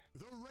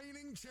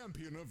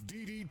Champion of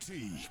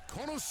DDT,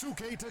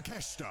 Konosuke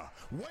Takeshita,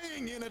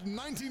 weighing in at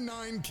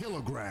 99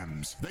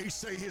 kilograms. They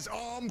say his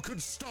arm could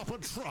stop a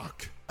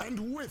truck.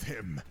 And with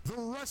him, the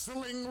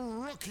wrestling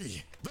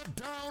rookie, the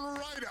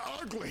downright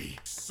ugly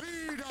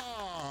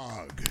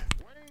Sea-Dog.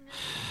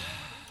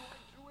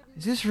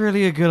 Is this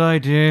really a good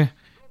idea?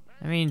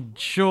 I mean,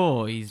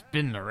 sure, he's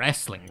been in the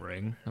wrestling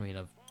ring. I mean,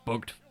 I've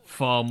booked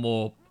far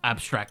more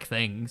abstract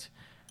things.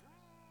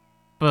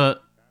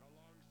 But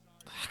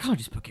I can't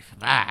just book it for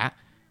that.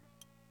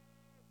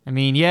 I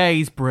mean, yeah,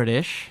 he's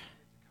British.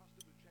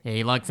 Yeah,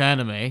 he likes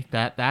anime.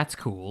 That's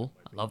cool.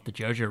 I love the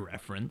JoJo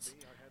reference.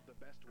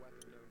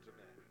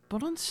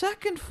 But on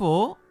second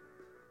thought,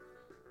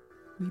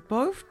 we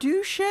both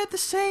do share the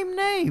same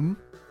name.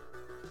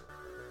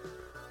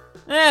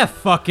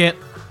 Fuck it.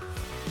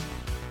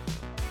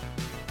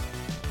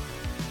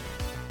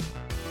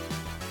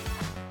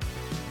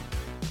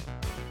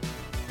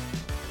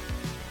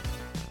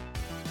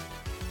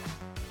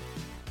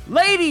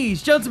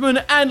 Ladies, gentlemen,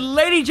 and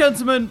lady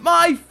gentlemen,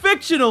 my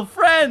fictional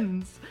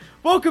friends!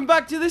 Welcome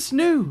back to this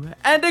new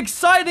and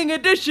exciting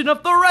edition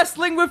of the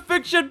Wrestling with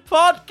Fiction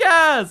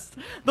podcast!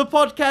 The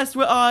podcast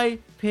where I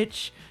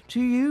pitch to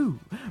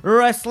you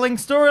wrestling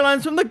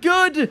storylines from the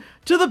good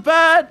to the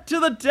bad to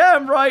the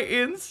damn right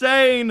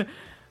insane.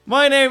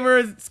 My name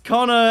is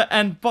Connor,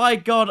 and by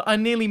God, I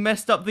nearly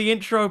messed up the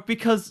intro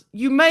because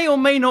you may or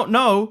may not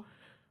know,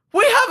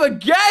 we have a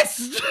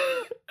guest!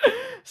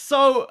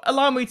 So,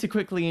 allow me to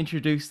quickly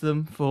introduce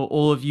them for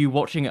all of you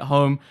watching at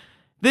home.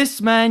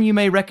 This man, you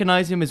may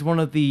recognize him as one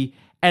of the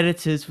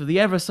editors for the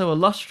ever so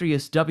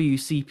illustrious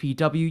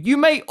WCPW. You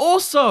may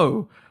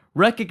also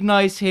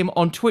recognize him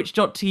on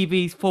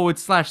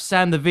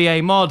twitch.tv/Sam the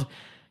VA mod.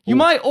 You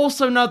might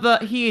also know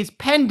that he is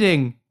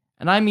pending,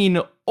 and I mean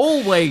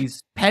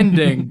always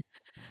pending,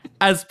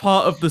 as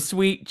part of the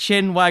Sweet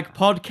Chinwag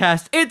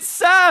podcast. It's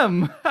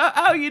Sam!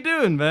 How you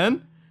doing,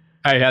 man?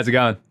 Hey, how's it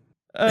going?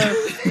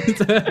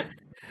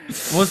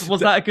 Was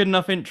that a good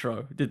enough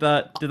intro? Did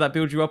that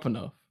build you up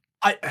enough?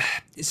 I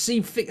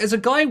see. As a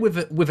guy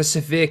with a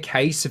severe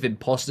case of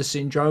imposter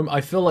syndrome, I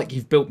feel like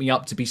you've built me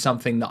up to be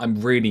something that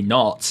I'm really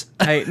not.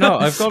 Hey, no,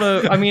 I've got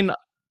to. I mean,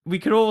 we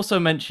could also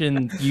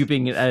mention you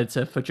being an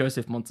editor for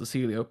Joseph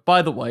Montecillo.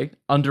 By the way,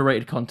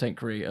 underrated content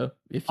creator.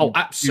 If you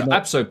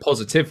Absolutely,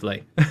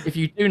 positively. If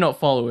you do not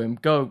follow him,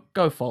 go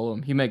follow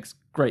him. He makes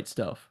great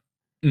stuff.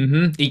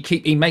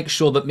 Mm-hmm. He makes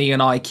sure that me and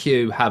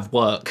IQ have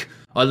work,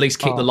 or at least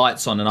keep the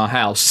lights on in our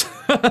house.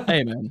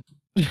 Hey, man.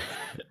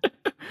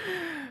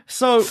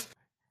 So,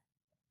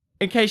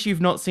 in case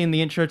you've not seen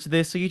the intro to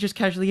this, so you just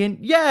casually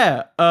in,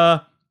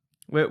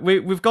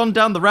 we've gone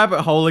down the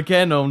rabbit hole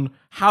again on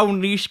how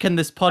niche can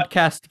this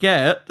podcast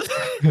get,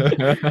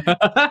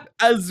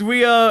 as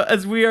we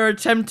are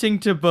attempting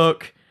to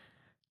book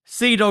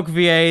Sea-Dog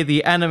VA,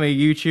 the anime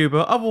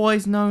YouTuber,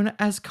 otherwise known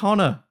as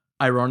Connor.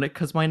 Ironic,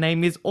 because my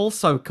name is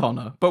also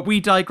Connor, but we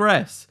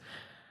digress.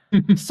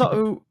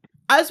 So,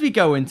 as we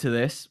go into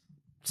this,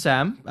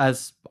 Sam,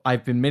 as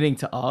I've been meaning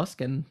to ask,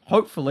 and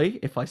hopefully,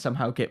 if I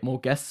somehow get more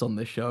guests on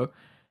this show,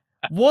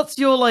 what's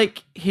your,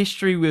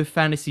 history with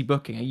fantasy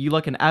booking? Are you,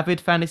 an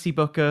avid fantasy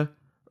booker,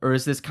 or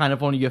is this kind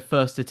of one of your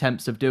first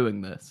attempts of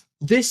doing this?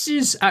 This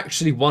is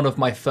actually one of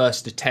my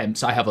first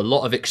attempts. I have a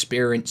lot of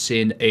experience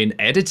in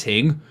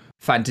editing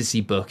fantasy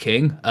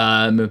booking.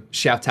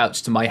 Shout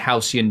outs to my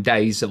halcyon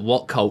days at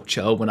What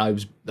Culture when I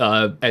was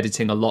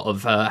editing a lot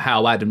of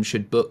how Adam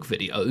should book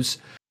videos.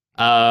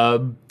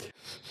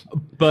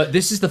 But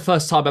this is the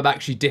first time I'm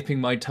actually dipping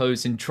my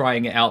toes in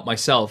trying it out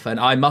myself, and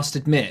I must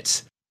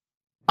admit,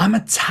 I'm a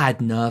tad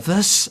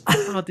nervous.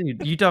 Oh,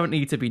 dude, you don't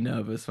need to be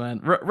nervous, man.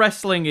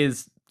 Wrestling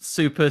is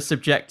super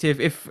subjective.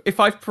 If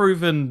I've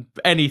proven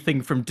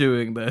anything from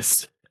doing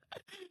this,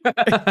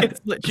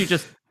 it's literally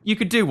just, you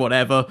could do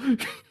whatever.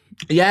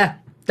 Yeah,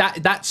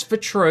 that's for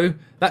true.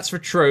 That's for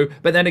true.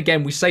 But then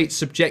again, we say it's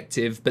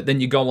subjective, but then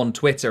you go on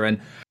Twitter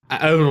and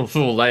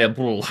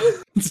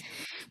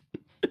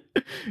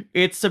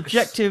it's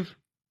subjective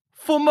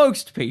for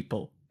most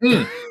people.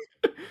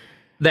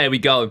 There we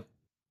go.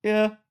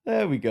 Yeah,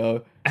 there we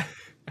go.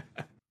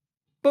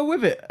 But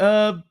with it,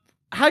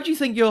 how do you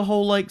think your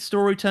whole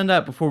story turned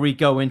out before we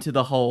go into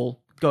the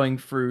whole going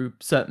through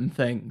certain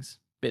things,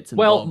 bits and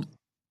bobs?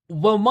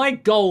 Well, my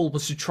goal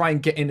was to try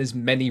and get in as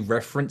many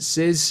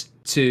references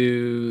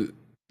to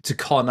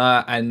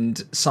Connor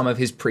and some of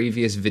his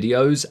previous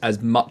videos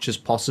as much as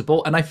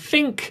possible, and I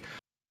think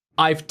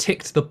I've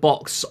ticked the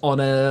box on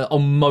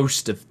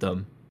most of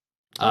them.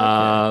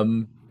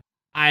 Okay.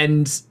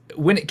 And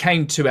when it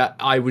came to it,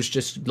 I was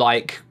just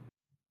like,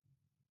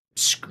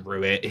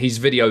 screw it. His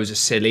videos are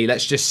silly.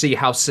 Let's just see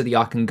how silly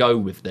I can go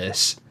with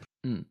this.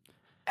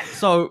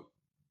 So,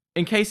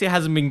 in case it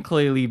hasn't been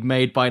clearly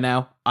made by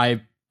now,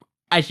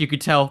 as you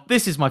could tell,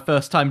 this is my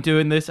first time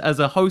doing this as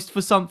a host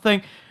for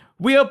something.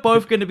 We are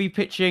both going to be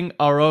pitching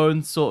our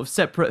own sort of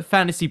separate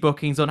fantasy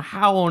bookings on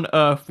how on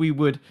earth we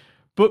would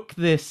book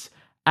this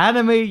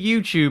anime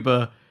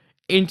YouTuber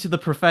into the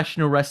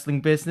professional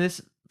wrestling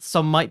business.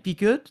 Some might be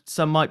good,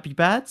 some might be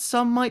bad,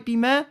 some might be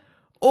meh,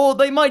 or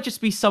they might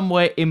just be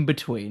somewhere in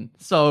between.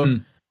 So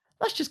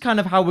that's just kind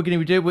of how we're going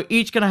to do it. We're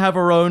each going to have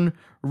our own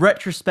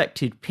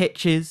retrospective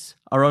pitches,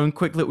 our own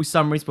quick little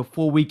summaries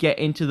before we get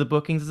into the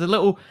bookings. There's a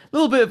little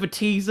bit of a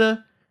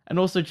teaser, and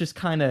also just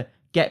kind of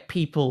get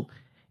people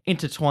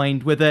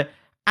intertwined with it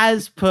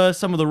as per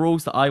some of the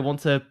rules that I want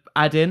to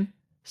add in.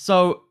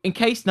 So, in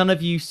case none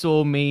of you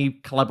saw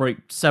me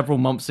collaborate several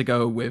months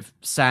ago with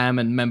Sam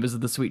and members of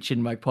the Sweet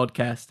Chinwag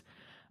podcast,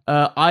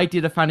 I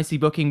did a fantasy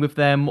booking with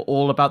them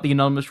all about the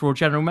Anonymous Raw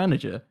General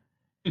Manager.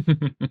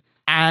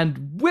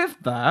 And with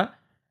that,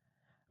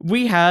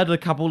 we had a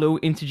couple little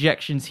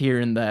interjections here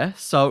and there.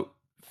 So,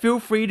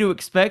 feel free to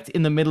expect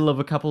in the middle of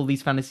a couple of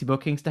these fantasy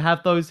bookings to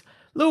have those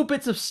little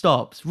bits of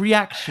stops,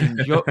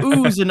 reactions, your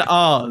oohs and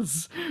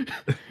ahs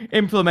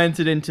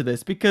implemented into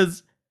this.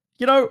 Because,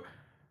 you know,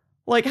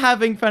 like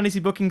having fantasy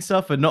booking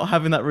stuff and not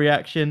having that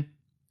reaction,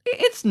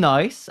 it's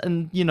nice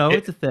and, you know,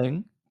 it's a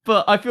thing.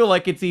 But I feel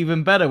like it's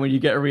even better when you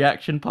get a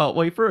reaction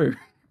partway through.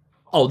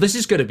 Oh, this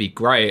is going to be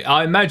great.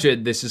 I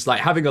imagine this is like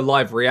having a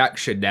live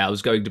reaction now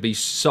is going to be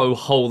so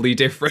wholly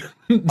different.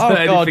 Oh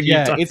god,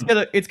 yeah.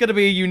 It's gonna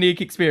be a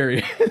unique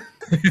experience.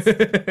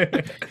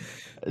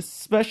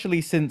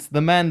 Especially since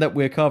the man that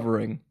we're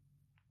covering,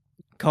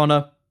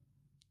 Connor,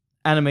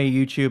 anime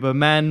YouTuber,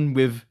 man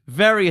with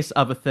various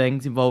other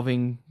things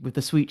involving with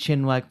the Sweet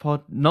Chinwag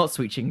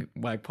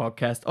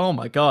podcast. Oh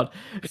my god,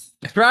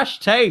 Trash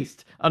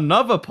Taste,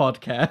 another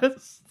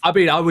podcast. I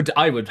mean, I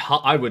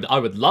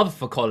would love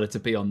for Connor to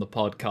be on the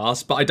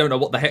podcast, but I don't know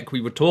what the heck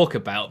we would talk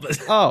about.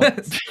 Oh,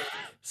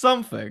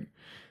 something.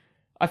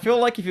 I feel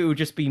like if it would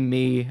just be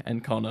me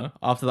and Connor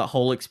after that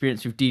whole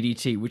experience with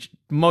DDT, which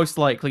most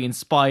likely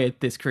inspired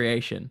this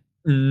creation,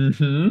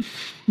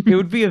 it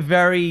would be a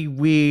very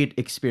weird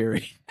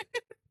experience.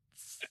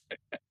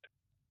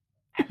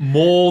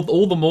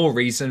 All the more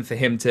reason for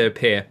him to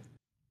appear.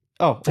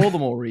 Oh, all the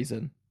more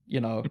reason.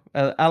 You know,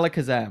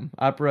 Alakazam,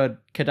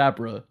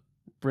 Abracadabra,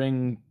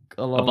 bring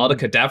along... Avada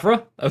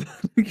Kedavra?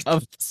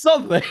 Of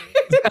something.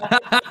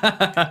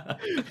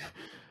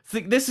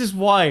 See, this is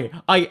why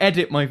I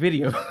edit my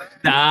video.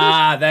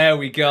 There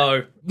we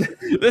go.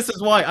 This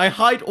is why I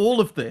hide all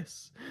of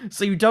this,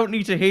 so you don't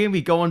need to hear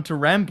me go on to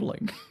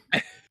rambling.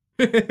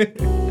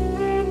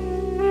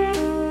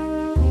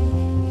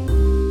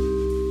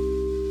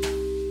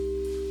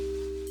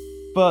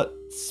 But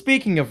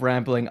speaking of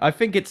rambling, I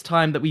think it's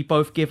time that we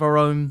both give our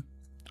own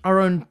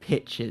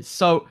pitches.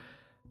 So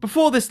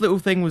before this little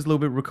thing was a little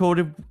bit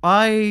recorded,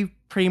 I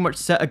pretty much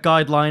set a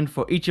guideline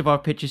for each of our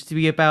pitches to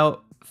be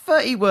about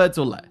 30 words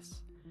or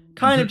less.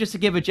 Kind of just to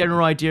give a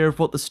general idea of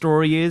what the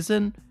story is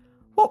and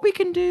what we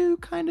can do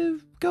kind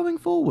of going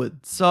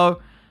forward.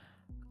 So,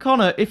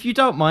 Connor, if you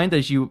don't mind,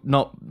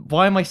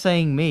 why am I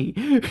saying me?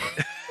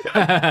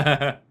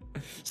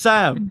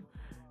 Sam,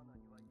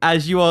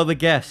 as you are the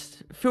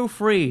guest, feel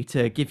free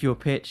to give your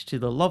pitch to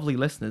the lovely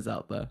listeners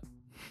out there.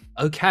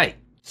 Okay,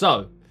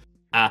 so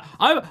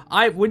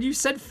I when you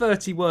said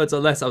 30 words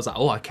or less, I was like,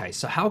 oh, okay,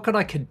 so how can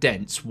I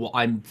condense what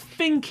I'm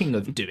thinking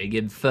of doing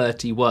in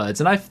 30 words?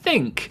 And I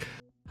think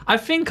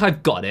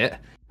I've got it,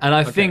 and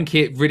I think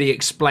it really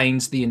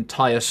explains the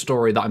entire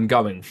story that I'm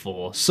going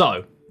for.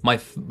 So,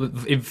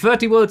 in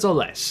 30 words or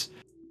less,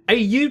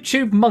 a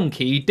YouTube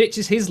monkey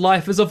ditches his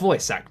life as a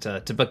voice actor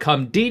to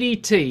become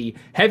DDT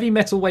heavy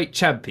metalweight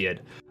champion.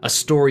 A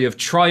story of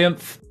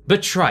triumph,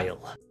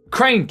 betrayal,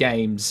 crane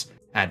games,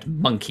 and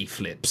monkey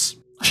flips.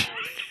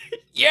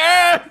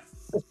 Yes!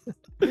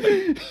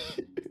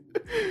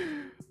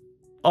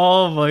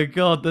 Oh my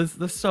god,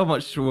 there's so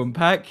much to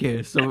unpack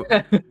here.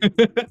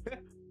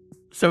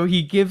 So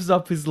he gives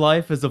up his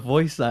life as a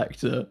voice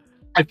actor.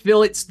 I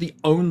feel it's the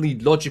only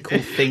logical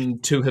thing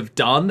to have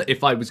done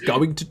if I was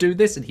going to do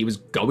this and he was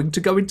going to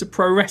go into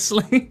pro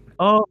wrestling.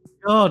 Oh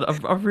god,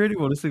 I really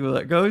want to see where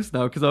that goes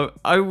now, because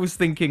I was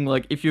thinking,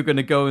 like, if you're going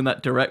to go in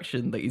that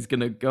direction, that he's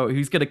going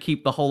to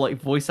keep the whole,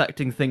 like, voice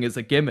acting thing as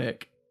a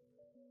gimmick.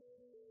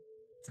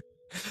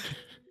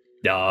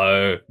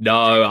 No,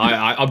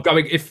 I'm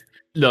going,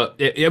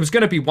 it was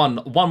going to be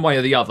one way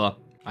or the other.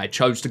 I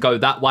chose to go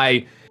that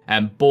way,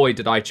 and boy,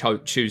 did I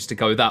choose to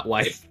go that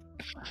way.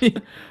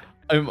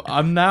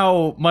 I'm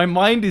now, my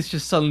mind is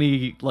just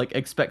suddenly, like,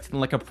 expecting,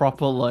 like, a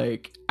proper,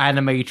 like,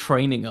 anime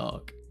training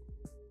arc.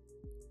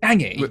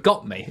 Dang it, you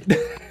got me.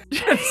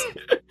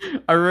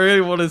 I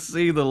really want to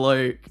see the,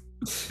 like...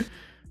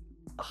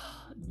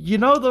 You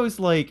know those,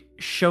 like,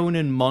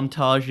 shonen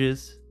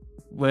montages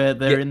where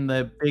they're in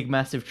their big,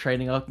 massive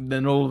training arc, and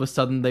then all of a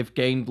sudden they've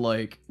gained,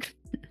 like...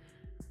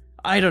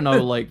 I don't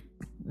know, like,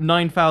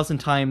 9,000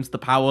 times the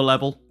power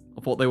level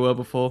of what they were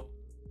before.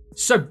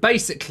 So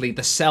basically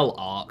the Cell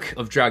arc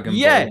of Dragon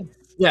Ball.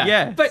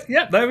 Yeah. But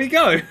yeah, there we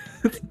go.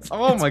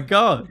 Oh my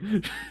god.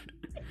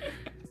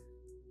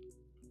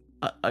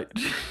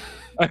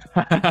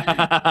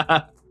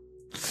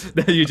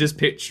 Now you're just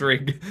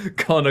picturing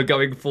Connor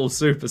going full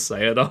Super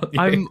Saiyan, aren't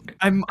you?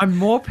 I'm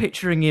more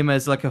picturing him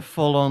as like a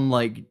full-on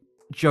like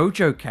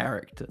JoJo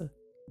character.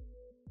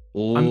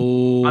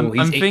 Ooh,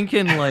 I'm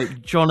thinking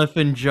like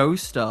Jonathan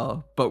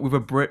Joestar, but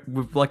with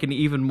with like an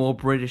even more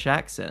British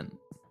accent.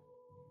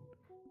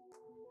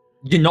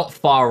 You're not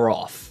far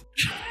off.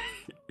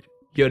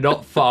 You're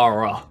not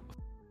far off.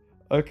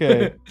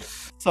 Okay.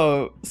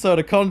 So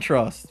the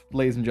contrast,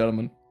 ladies and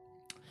gentlemen.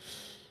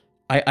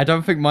 I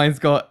don't think mine's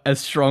got as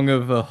strong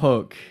of a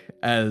hook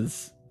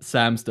as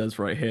Sam's does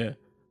right here.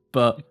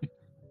 But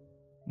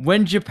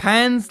when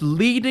Japan's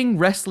leading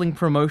wrestling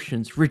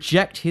promotions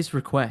reject his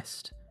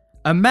request,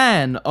 a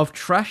man of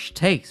trash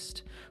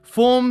taste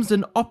forms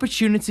an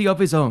opportunity of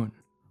his own.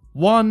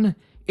 One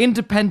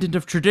independent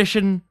of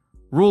tradition,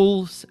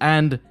 rules,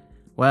 and,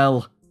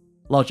 well,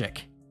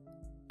 logic.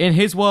 In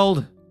his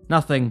world,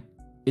 nothing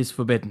is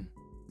forbidden.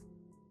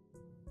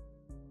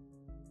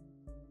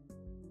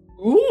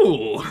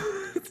 Ooh.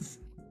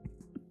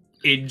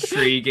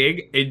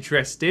 Intriguing.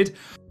 Interested.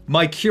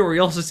 My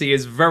curiosity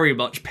is very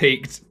much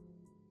piqued.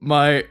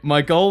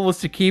 My goal was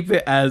to keep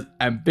it as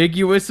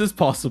ambiguous as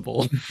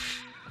possible.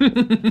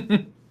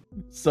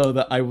 So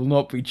that I will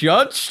not be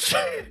judged.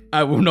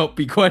 I will not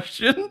be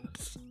questioned.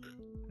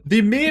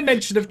 The mere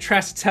mention of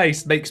trash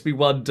taste makes me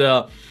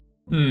wonder,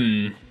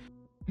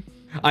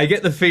 I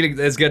get the feeling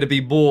there's going to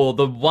be more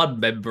than one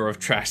member of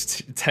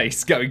trash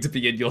taste going to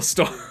be in your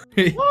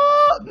story.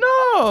 What?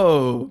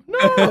 No,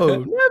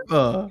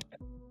 never.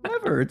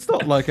 Never. It's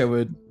not like I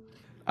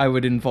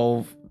would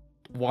involve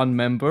one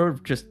member,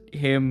 just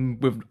him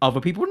with other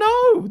people.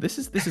 No, this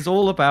is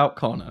all about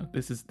Connor.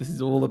 This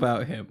is all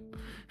about him.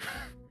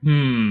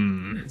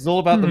 It's all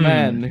about the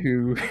man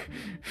who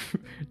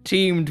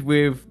teamed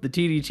with the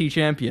TDT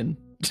champion.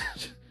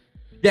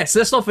 Yes,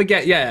 let's not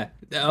forget.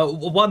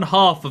 One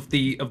half of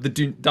the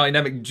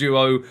dynamic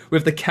duo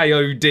with the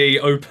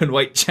KOD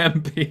openweight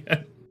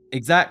champion.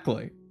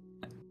 Exactly.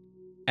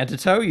 And to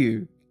tell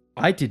you,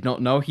 I did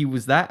not know he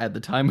was that at the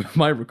time of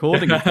my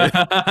recording of this.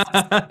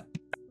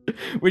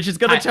 Which is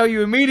going to tell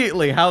you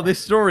immediately how this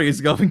story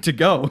is going to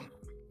go.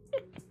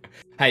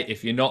 Hey,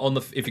 if you've not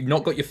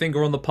got your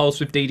finger on the pulse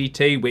with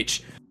DDT,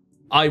 which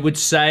I would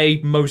say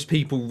most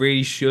people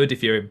really should,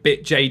 if you're a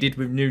bit jaded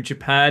with New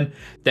Japan,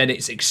 then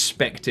it's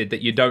expected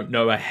that you don't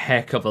know a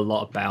heck of a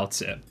lot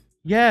about it.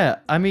 Yeah,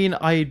 I mean,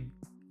 I'm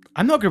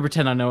not going to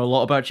pretend I know a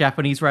lot about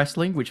Japanese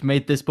wrestling, which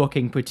made this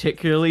booking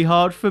particularly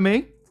hard for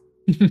me.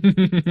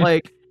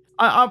 Like,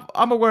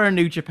 I'm aware of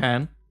New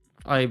Japan.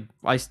 I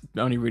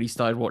only really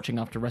started watching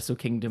after Wrestle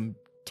Kingdom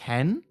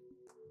 10.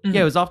 Mm-hmm.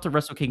 Yeah, it was after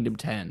Wrestle Kingdom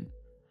 10.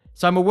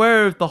 So I'm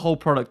aware of the whole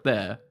product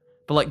there.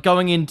 But like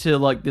going into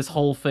like this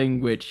whole thing,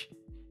 which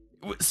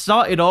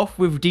started off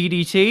with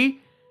DDT,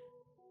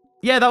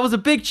 yeah, that was a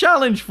big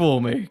challenge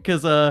for me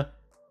because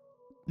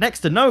next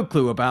to no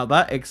clue about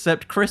that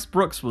except Chris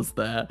Brooks was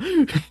there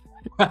and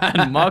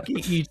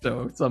Maki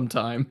Ito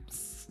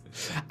sometimes,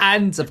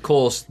 and of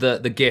course the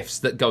gifs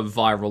that go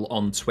viral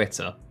on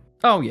Twitter.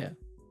 Oh yeah.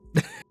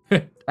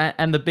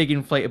 And the big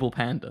inflatable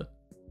panda.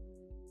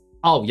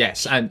 Oh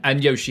yes, and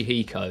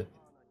Yoshihiko.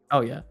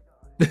 Oh yeah.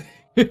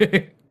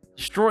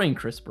 Destroying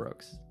Chris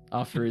Brooks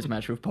after his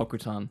match with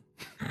Pokutan.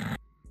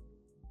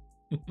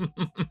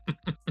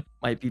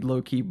 Might be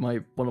low-key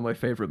one of my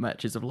favorite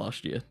matches of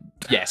last year.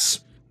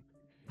 Yes.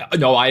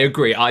 No, I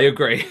agree.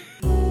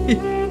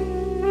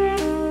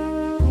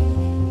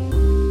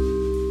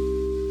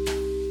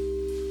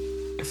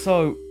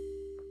 So,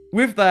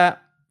 with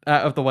that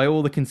out of the way,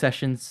 all the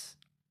concessions,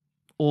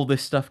 all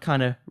this stuff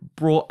kind of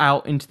brought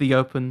out into the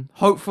open.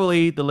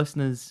 Hopefully the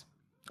listeners'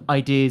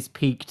 ideas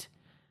piqued.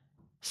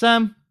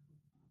 Sam,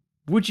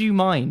 would you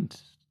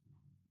mind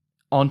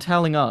on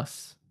telling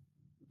us,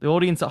 the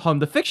audience at home,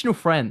 the fictional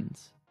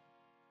friends,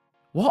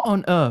 what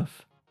on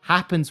earth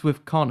happens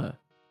with Connor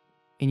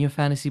in your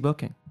fantasy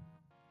booking?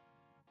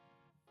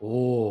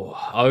 Oh,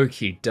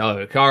 okie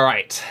doke. All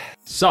right.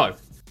 So,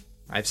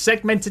 I've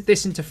segmented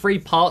this into 3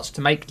 parts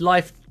to make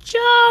life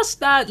just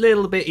that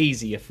little bit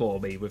easier for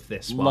me with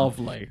this one.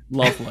 Lovely.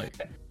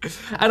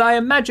 And I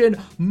imagine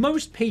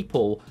most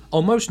people,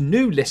 or most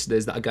new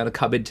listeners that are going to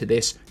come into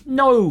this,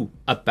 know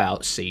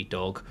about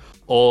Sea-Dog.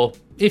 Or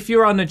if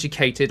you're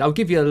uneducated, I'll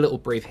give you a little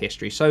brief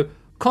history. So,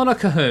 Connor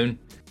Cahoon,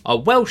 a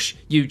Welsh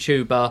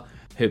YouTuber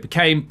who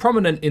became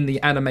prominent in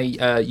the anime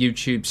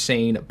YouTube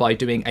scene by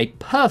doing a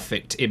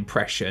perfect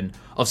impression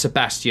of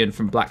Sebastian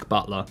from Black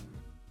Butler.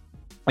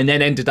 And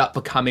then ended up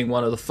becoming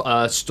one of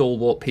the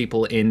stalwart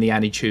people in the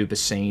AniTuber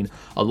scene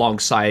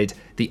alongside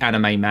the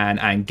Anime Man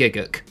and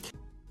Giguk.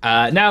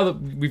 Now that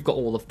we've got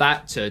all of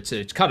that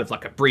to kind of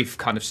like a brief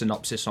kind of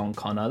synopsis on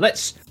Connor,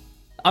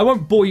 I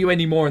won't bore you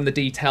anymore in the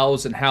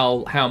details and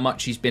how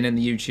much he's been in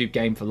the YouTube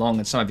game for long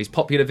and some of his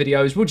popular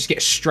videos. We'll just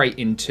get straight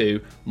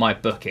into my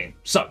booking.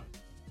 So,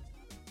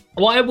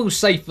 what I will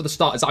say for the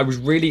start is I was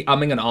really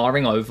umming and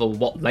ahhing over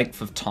what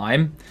length of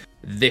time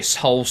this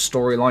whole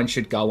storyline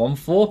should go on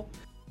for.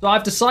 So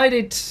I've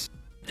decided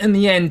in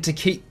the end to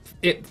keep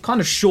it kind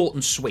of short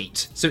and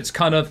sweet. So it's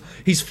kind of,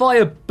 his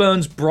fire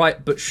burns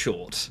bright but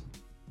short.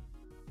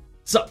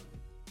 So,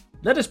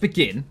 let us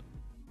begin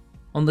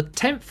on the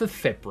 10th of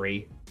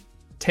February,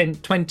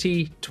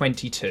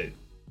 2022.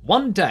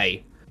 One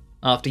day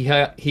after he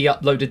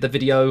uploaded the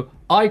video,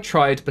 I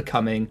tried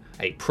becoming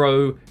a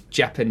pro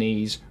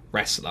Japanese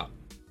wrestler.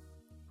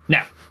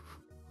 Now,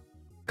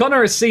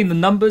 Connor has seen the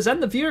numbers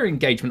and the viewer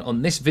engagement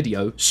on this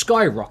video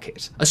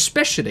skyrocket,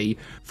 especially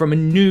from a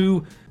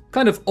new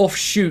kind of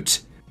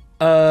offshoot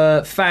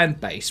fan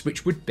base,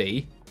 which would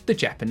be the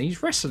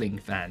Japanese wrestling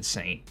fan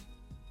scene.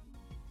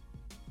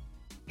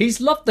 He's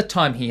loved the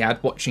time he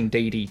had watching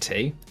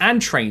DDT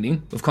and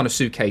training with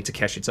Konosuke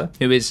Takeshita,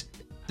 who is,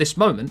 at this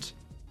moment,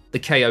 the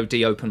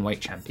KOD Openweight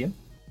champion.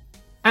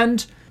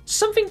 And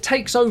something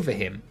takes over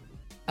him,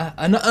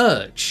 an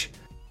urge,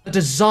 a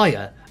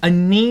desire, a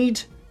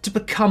need to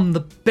become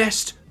the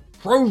best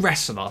pro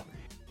wrestler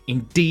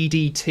in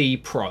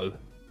DDT Pro.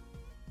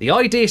 The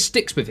idea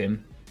sticks with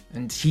him,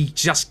 and he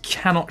just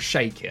cannot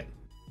shake it.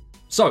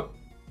 So,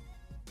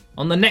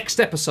 on the next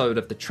episode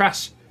of the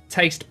Trash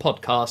Taste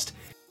podcast,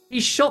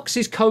 he shocks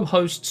his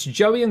co-hosts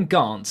Joey and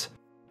Gant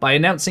by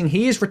announcing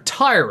he is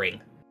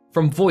retiring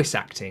from voice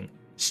acting,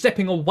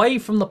 stepping away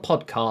from the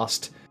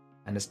podcast,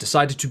 and has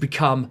decided to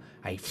become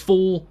a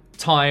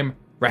full-time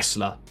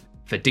wrestler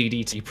for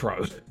DDT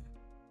Pro.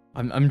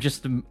 I'm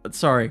just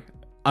sorry.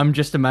 I'm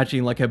just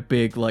imagining like a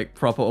big, like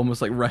proper,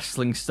 almost like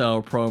wrestling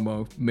style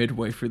promo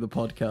midway through the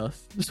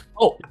podcast.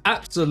 Oh,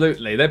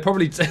 absolutely. They're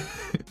probably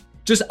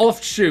just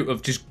offshoot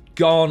of just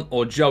Gant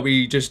or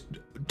Joey just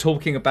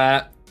talking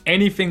about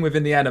anything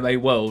within the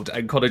anime world,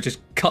 and Connor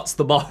just cuts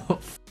them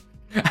off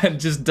and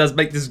just does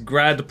make this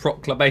grand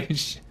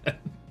proclamation.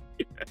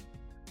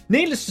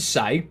 Needless to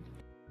say,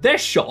 they're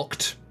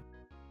shocked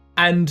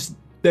and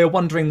they're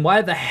wondering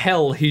why the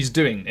hell he's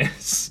doing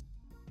this.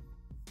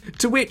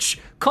 To which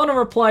Connor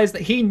replies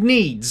that he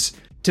needs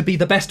to be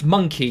the best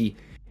monkey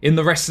in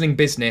the wrestling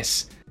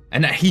business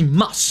and that he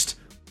must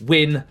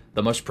win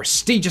the most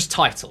prestigious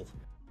title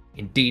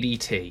in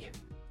DDT,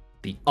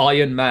 the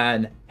Iron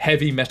Man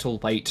Heavy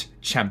Metalweight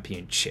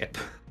Championship.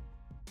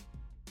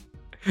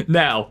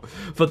 Now,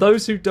 for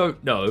those who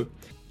don't know,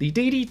 the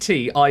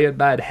DDT Iron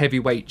Man Heavy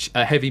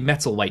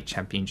Metalweight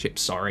Championship,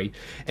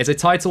 is a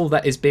title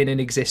that has been in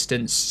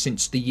existence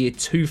since the year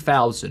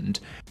 2000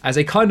 as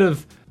a kind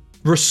of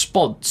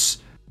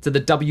response to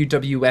the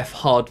WWF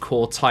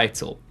Hardcore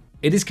title.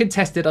 It is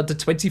contested under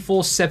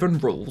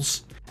 24/7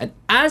 rules, and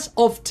as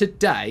of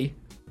today,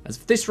 as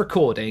of this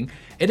recording,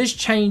 it has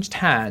changed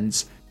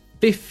hands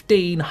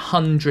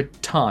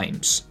 1,500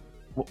 times.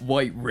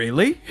 Wait,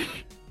 really?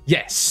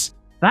 Yes.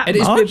 That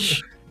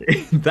much?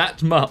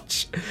 That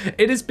much.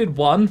 It has been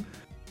won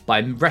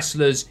by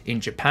wrestlers in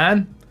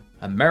Japan,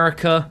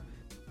 America,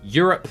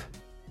 Europe,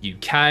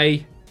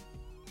 UK.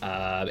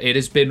 It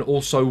has been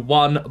also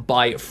won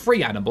by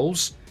 3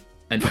 animals: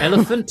 an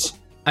elephant,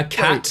 a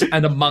cat,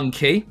 and a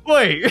monkey.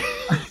 Wait.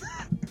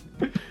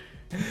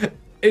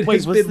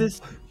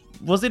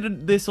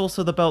 Wasn't this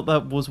also the belt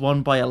that was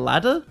won by a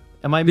ladder?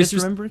 Am I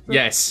misremembering?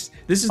 Yes.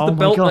 This is the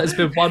belt that has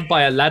been won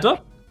by a ladder.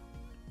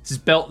 This is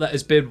a belt that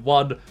has been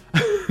won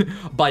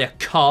by a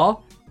car.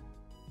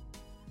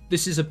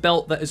 This is a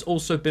belt that has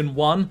also been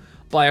won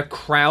by a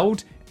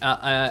crowd,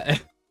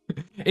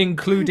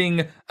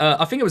 including,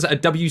 I think it was at a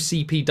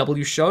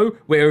WCPW show,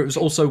 where it was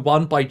also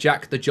won by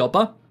Jack the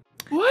Jobber.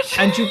 What?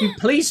 And you'll be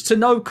pleased to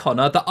know,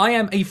 Connor, that I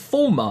am a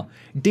former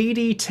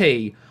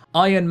DDT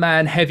Iron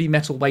Man Heavy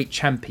Metalweight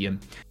champion.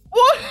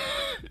 What?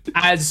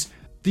 As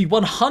the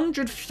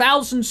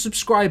 100,000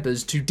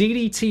 subscribers to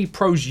DDT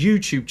Pro's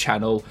YouTube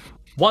channel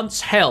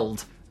once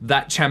held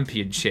that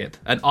championship,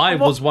 and I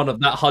was one of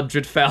that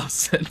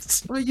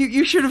 100,000. Well,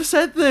 you should have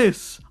said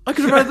this. I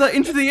could have read that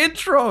into the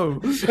intro.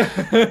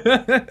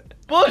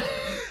 What?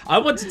 I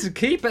wanted to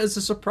keep it as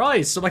a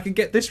surprise so I can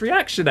get this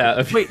reaction out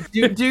of Wait,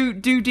 do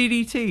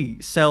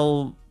DDT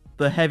sell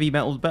the heavy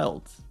metal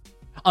belt?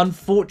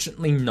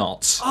 Unfortunately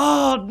not.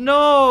 Oh,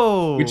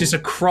 no! Which is a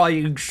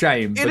crying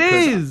shame. It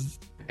is!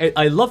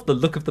 I love the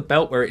look of the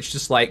belt where it's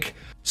just like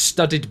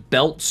studded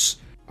belts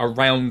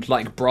around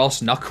like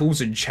brass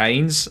knuckles and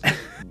chains.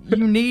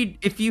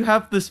 If you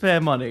have the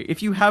spare money,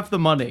 if you have the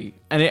money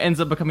and it ends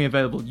up becoming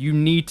available, you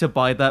need to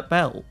buy that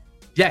belt.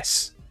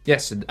 Yes,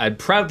 and I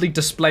proudly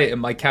display it in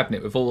my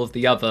cabinet with all of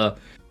the other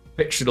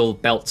fictional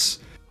belts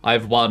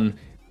I've won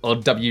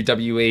on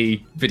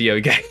WWE video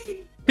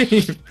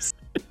games.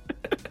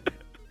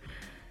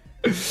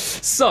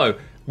 So,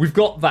 we've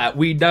got that.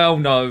 We now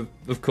know,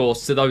 of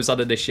course, to those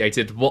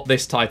uninitiated, what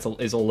this title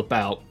is all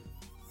about.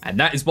 And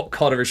that is what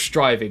Connor is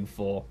striving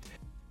for.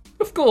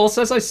 Of course,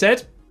 as I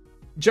said,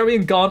 Joey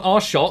and Gant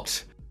are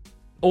shocked,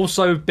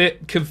 also a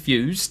bit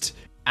confused,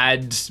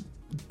 and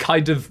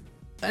kind of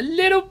a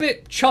little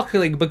bit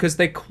chuckling because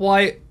they're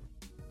quite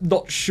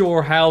not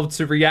sure how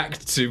to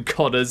react to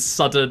Connor's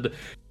sudden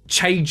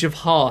change of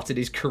heart in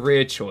his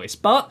career choice.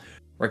 But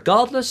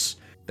regardless,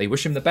 they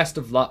wish him the best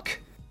of luck.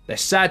 They're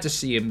sad to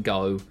see him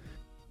go.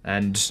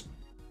 And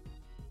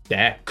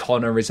there,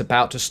 Connor is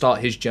about to start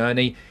his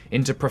journey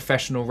into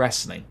professional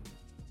wrestling.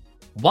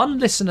 One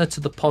listener to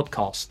the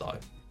podcast, though,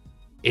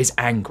 is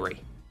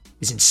angry,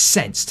 is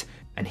incensed,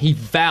 and he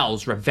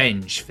vows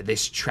revenge for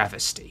this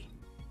travesty.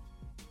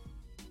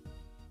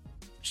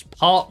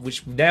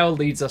 Which now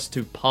leads us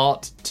to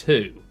part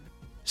 2,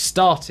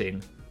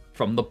 starting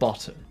from the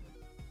bottom.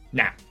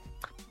 Now,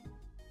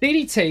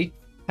 DDT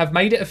have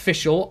made it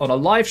official on a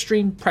live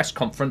stream press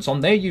conference on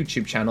their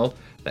YouTube channel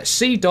that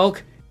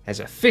Sea-Dog has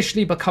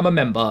officially become a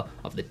member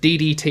of the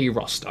DDT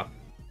roster.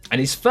 And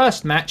his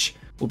first match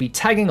will be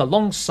tagging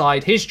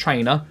alongside his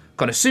trainer,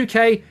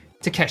 Konosuke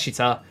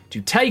Takeshita,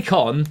 to take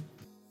on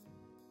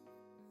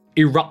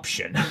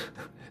Eruption,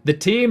 the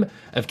team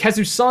of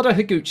Kazusada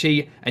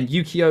Higuchi and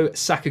Yukio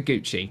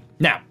Sakaguchi.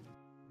 Now,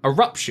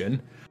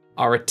 Eruption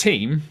are a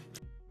team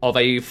of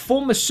a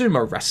former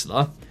sumo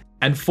wrestler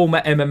and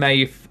former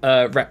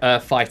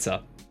MMA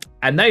fighter.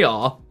 And they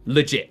are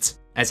legit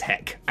as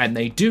heck. And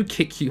they do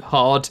kick you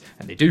hard,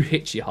 and they do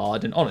hit you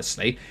hard. And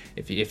honestly,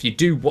 if you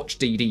do watch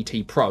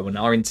DDT Pro and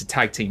are into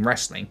tag team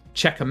wrestling,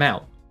 check them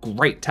out.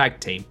 Great tag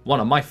team. One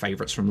of my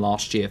favourites from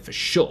last year for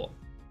sure.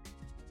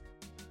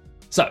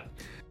 So,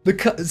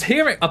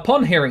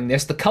 upon hearing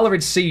this, the colour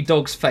in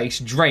Sea-Dog's face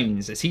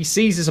drains as he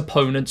sees his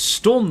opponents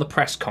storm the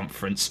press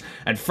conference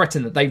and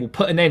threaten that they will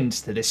put an end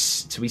to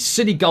his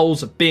silly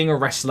goals of being a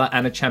wrestler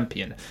and a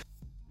champion.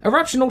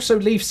 Eruption also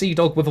leaves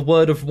Sea-Dog with a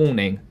word of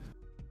warning.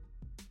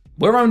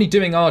 We're only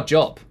doing our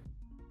job.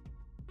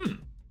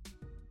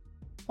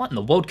 What in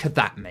the world could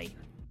that mean?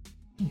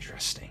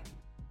 Interesting.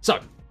 So,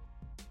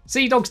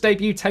 Sea-Dog's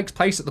debut takes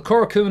place at the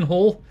Korakuen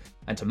Hall,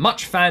 and to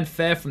much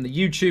fanfare from the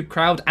YouTube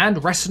crowd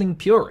and wrestling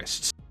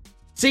purists.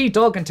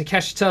 Sea-Dog and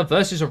Takeshita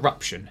versus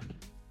Eruption.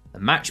 The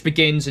match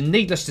begins, and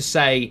needless to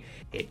say,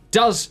 it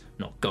does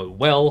not go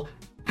well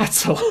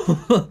at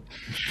all.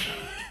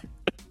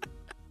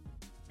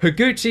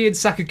 Higuchi and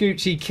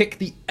Sakaguchi kick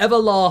the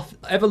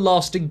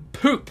everlasting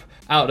poop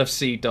out of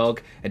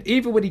Sea-Dog, and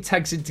even when he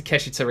tags in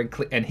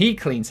Takeshita and he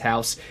cleans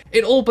house,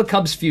 it all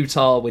becomes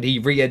futile when he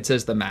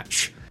re-enters the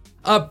match.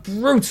 A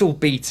brutal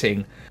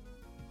beating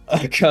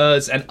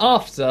occurs, and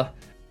after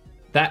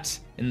that,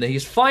 in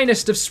his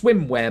finest of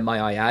swimwear, may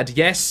I add,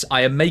 yes,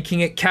 I am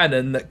making it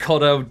canon that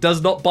Connor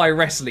does not buy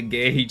wrestling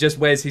gear, he just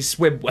wears his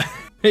swimwear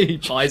he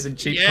buys in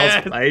cheap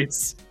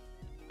cosplays.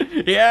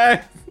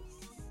 Yeah.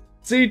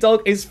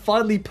 Sea-Dog is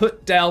finally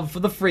put down for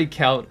the free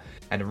count,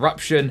 and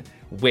Eruption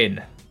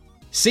win.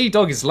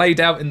 Sea-Dog is laid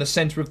out in the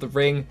centre of the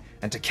ring,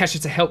 and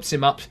Takeshita helps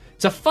him up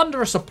to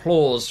thunderous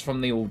applause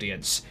from the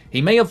audience.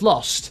 He may have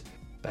lost,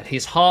 but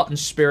his heart and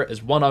spirit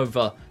has won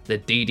over the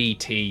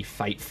DDT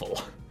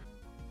faithful.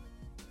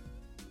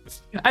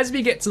 As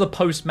we get to the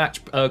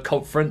post-match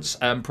conference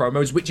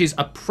promos, which is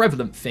a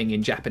prevalent thing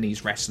in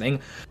Japanese wrestling,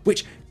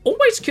 which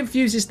always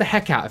confuses the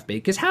heck out of me,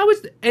 because how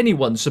is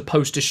anyone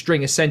supposed to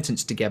string a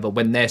sentence together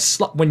when they're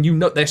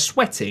they're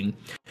sweating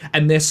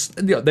and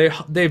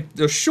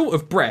they're short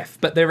of breath,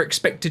 but they're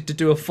expected to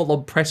do a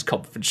full-on press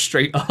conference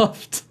straight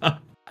after?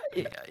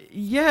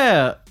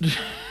 Yeah.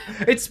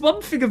 It's one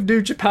thing of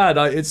New Japan,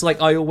 it's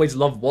like I always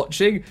love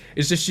watching,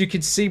 is just you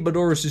can see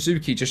Minoru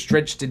Suzuki just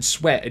drenched in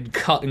sweat and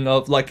cutting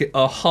up like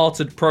a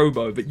hearted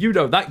promo, but you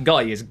know that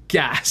guy is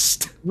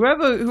gassed.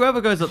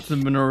 Whoever goes up to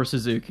Minoru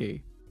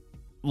Suzuki,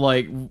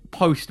 like,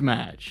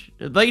 post-match,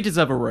 they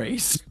deserve a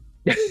raise.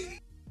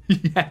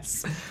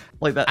 Yes.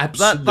 Like,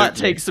 that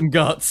takes some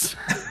guts.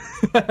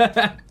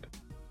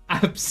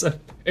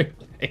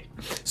 Absolutely.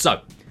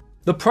 So,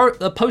 the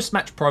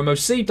post-match promo,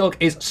 Sea-Dog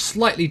is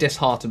slightly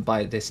disheartened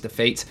by this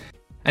defeat,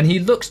 and he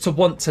looks to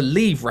want to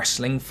leave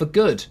wrestling for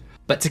good.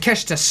 But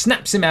Takeshita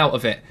snaps him out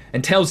of it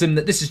and tells him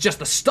that this is just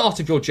the start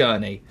of your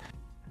journey.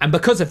 And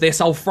because of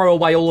this, I'll throw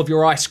away all of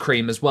your ice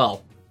cream as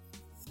well.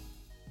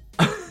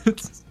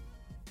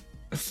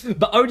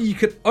 But you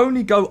can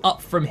only go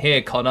up from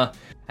here, Connor.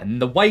 And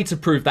the way to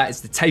prove that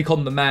is to take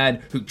on the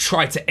man who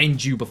tried to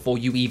end you before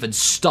you even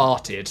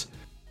started.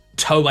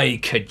 Toei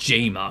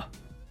Kojima.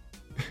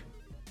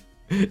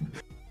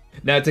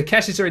 Now,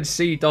 Takeshita and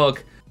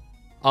Sea-Dog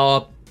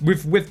are,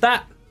 with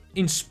that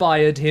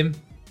inspired him,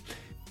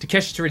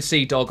 Takeshita and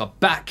Sea-Dog are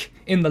back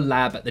in the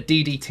lab at the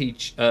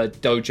DDT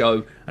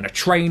dojo and are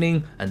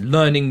training and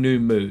learning new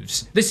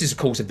moves. This is, of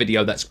course, a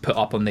video that's put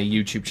up on their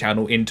YouTube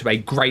channel into a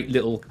great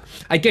little,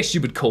 I guess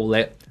you would call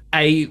it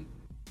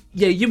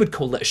you would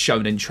call it a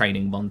shonen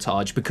training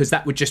montage, because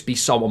that would just be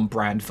so on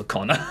brand for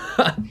Connor.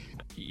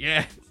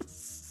 Yeah.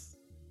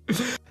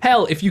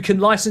 Hell, if you can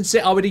license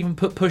it, I would even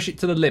push it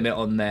to the limit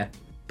on there.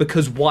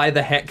 Because why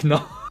the heck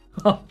not?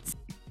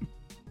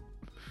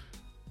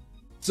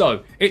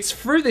 So, it's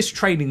through this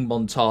training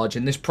montage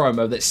and this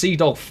promo that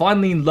Sea-Dog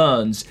finally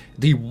learns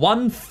the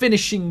one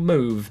finishing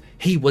move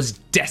he was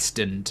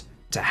destined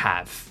to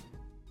have.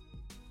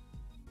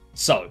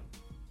 So,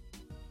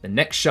 the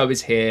next show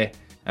is here,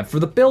 and for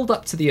the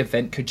build-up to the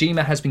event,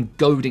 Kojima has been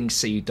goading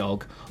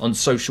Sea-Dog on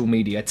social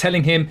media,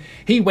 telling him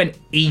he went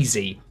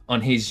easy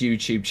on his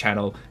YouTube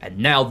channel, and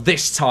now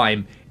this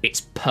time,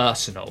 it's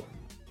personal.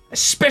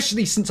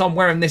 Especially since I'm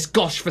wearing this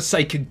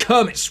gosh-forsaken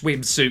Kermit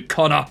swimsuit,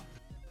 Connor.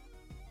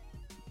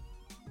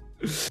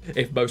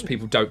 If most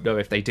people don't know,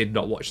 if they did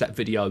not watch that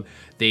video,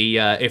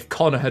 if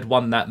Connor had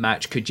won that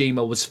match,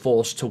 Kojima was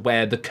forced to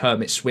wear the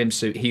Kermit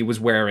swimsuit he was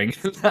wearing.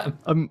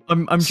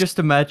 I'm just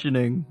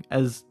imagining,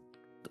 as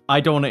I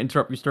don't want to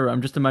interrupt your story,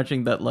 I'm just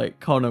imagining that, like,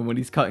 Connor, when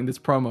he's cutting this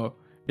promo,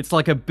 It's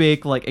like a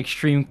big, like,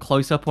 extreme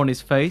close-up on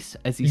his face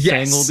as he's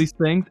saying all these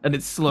things, and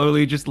it's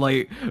slowly just,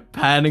 like,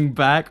 panning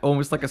back,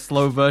 almost like a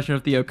slow version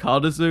of the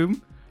Okada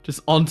zoom, just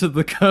onto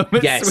the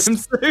Kermit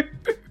swimsuit.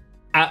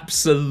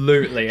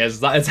 Absolutely,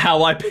 that's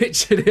how I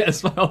pictured it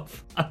as well.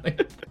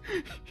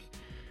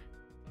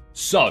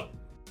 So,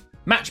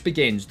 match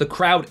begins. The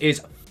crowd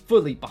is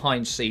fully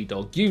behind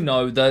Sea-Dog. You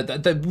know,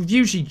 the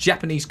usually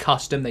Japanese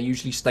custom, they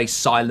usually stay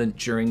silent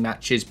during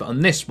matches, but on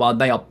this one,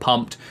 they are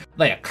pumped,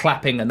 they are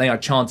clapping, and they are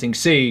chanting,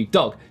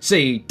 Sea-Dog,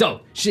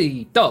 Sea-Dog,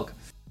 Sea-Dog.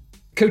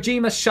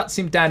 Kojima shuts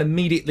him down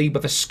immediately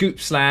with a scoop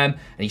slam,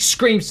 and he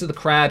screams to the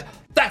crowd,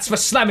 "That's for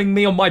slamming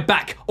me on my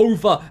back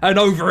over and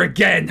over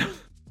again!"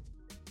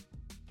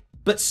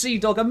 But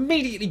Sea-Dog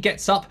immediately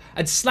gets up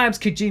and slams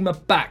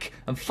Kojima back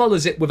and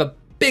follows it with a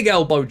big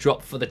elbow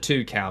drop for the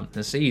 2 count.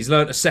 And see, he's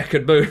learnt a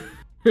second move.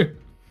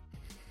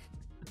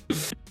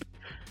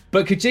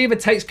 But Kojima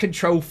takes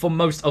control for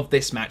most of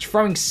this match,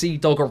 throwing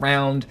Sea-Dog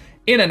around,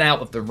 in and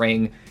out of the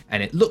ring,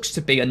 and it looks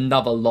to be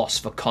another loss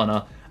for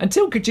Connor,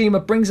 until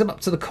Kojima brings him up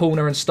to the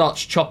corner and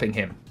starts chopping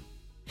him.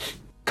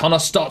 Connor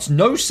starts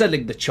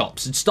no-selling the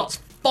chops and starts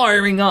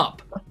firing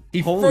up.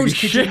 He throws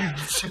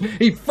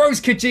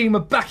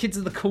Kojima back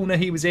into the corner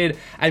he was in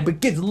and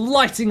begins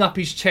lighting up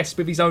his chest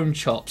with his own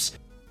chops.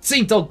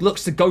 Sea-Dog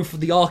looks to go for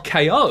the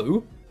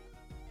RKO,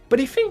 but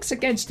he thinks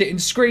against it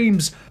and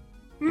screams,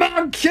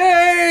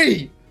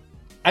 "Monkey!"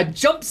 and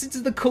jumps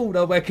into the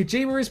corner where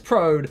Kojima is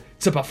prone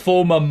to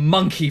perform a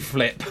monkey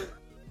flip.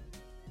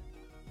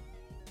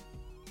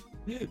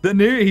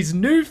 His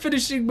new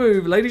finishing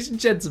move, ladies and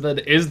gentlemen,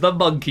 is the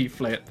monkey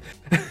flip.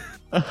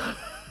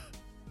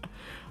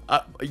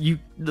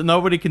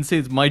 Nobody can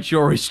see my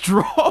jaw is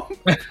strong.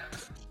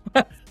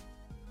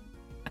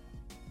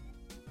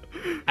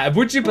 And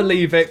would you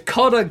believe it,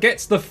 Connor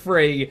gets the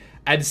free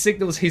and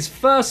signals his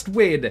first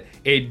win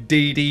in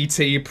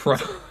DDT Pro.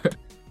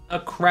 A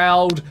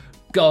crowd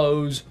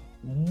goes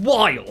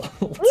wild.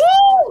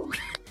 Woo!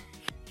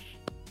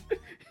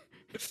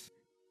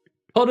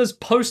 Connor's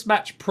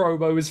post-match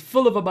promo is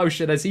full of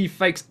emotion as he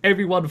thanks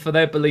everyone for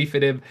their belief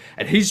in him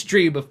and his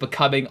dream of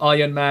becoming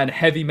Iron Man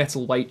heavy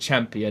metalweight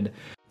champion.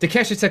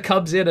 Takeshita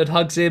comes in and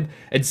hugs him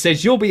and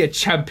says, "You'll be a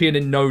champion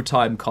in no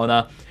time,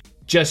 Connor.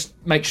 Just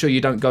make sure you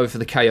don't go for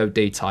the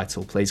KOD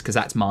title, please, because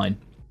that's mine."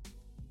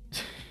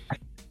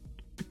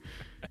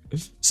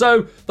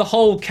 So, the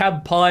whole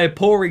Kampai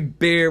pouring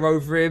beer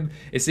over him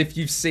as if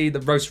you've seen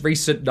the most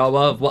recent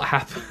Noah of what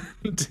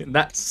happened in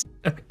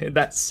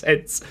that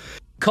sense.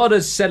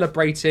 Connor's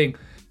celebrating,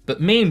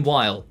 but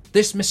meanwhile,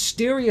 this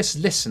mysterious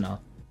listener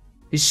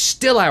is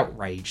still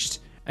outraged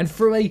and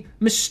through a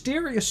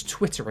mysterious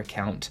Twitter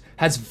account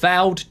has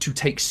vowed to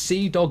take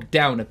Sea-Dog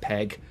down a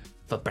peg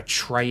for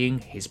betraying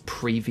his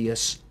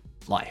previous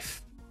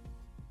life.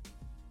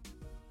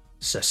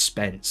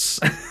 Suspense.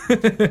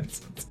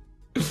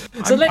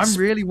 I'm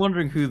really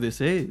wondering who this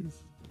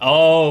is.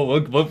 Oh,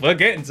 we're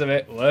getting to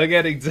it. We're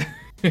getting to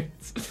it.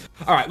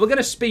 All right, we're going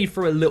to speed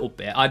through a little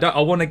bit.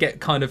 I want to get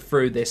kind of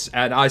through this,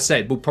 and I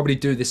said we'll probably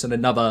do this in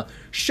another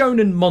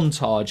shonen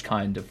montage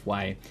kind of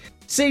way.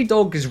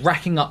 Sea-Dog is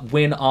racking up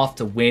win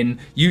after win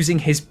using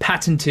his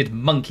patented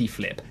monkey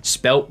flip,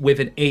 spelt with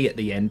an E at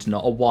the end,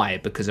 not a Y,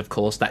 because of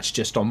course that's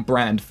just on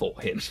brand for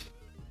him.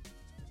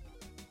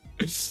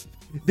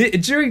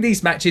 During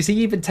these matches, he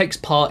even takes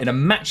part in a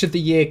match of the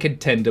year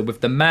contender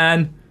with the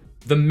man,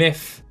 the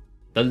myth,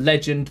 the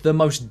legend, the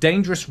most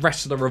dangerous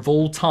wrestler of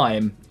all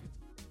time,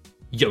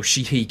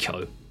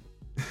 Yoshihiko.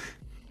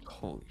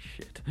 Holy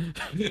shit.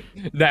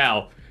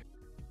 Now,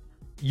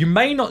 you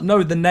may not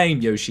know the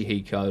name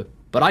Yoshihiko,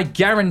 but I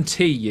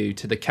guarantee you,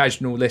 to the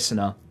casual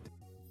listener,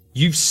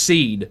 you've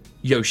seen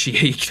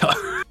Yoshihiko.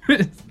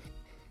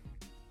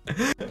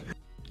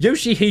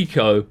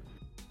 Yoshihiko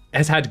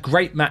has had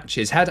great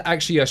matches, had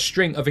actually a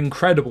string of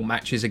incredible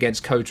matches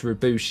against Kota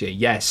Ibushi.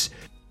 Yes,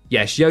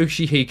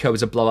 Yoshihiko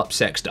is a blow-up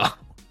sex doll.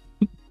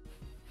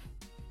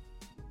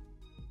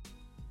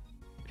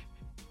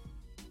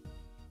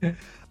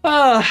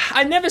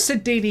 I never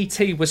said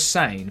DDT was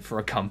sane for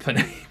a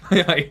company.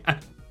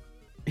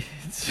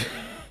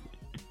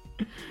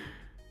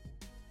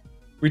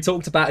 We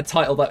talked about a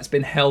title that's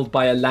been held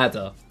by a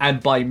ladder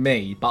and by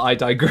me, but I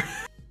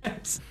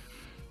digress.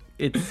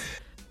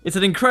 It's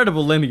an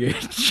incredible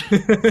lineage.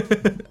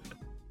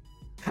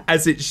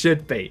 As it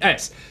should be.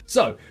 Yes.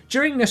 So,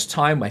 during this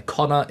time where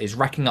Connor is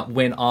racking up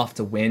win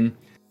after win,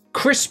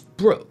 Chris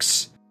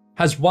Brooks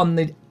has won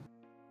the...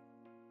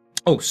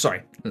 Oh,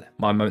 sorry.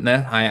 My moment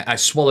there. I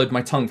swallowed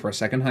my tongue for a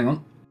second. Hang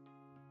on.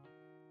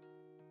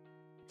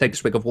 Take a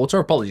swig of water.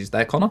 Apologies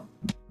there, Connor.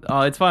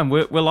 Oh, it's fine.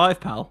 We're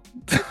live, pal.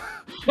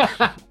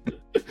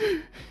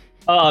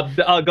 Oh,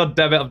 god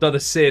damn it. I've done a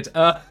Sid.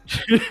 Oh,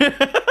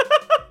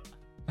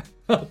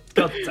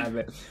 god damn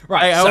it.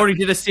 Right. Hey, I already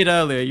did a Sid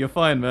earlier. You're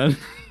fine, man.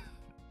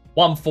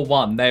 1 for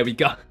 1. There we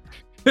go.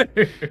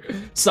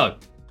 So,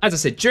 as I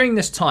said, during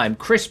this time,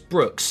 Chris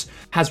Brooks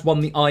has won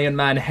the Iron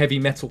Man heavy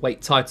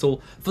metalweight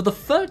title for the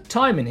 3rd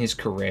time in his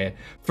career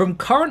from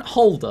current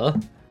holder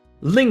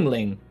Ling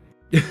Ling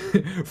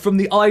from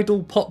the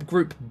idol pop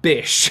group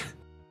Bish.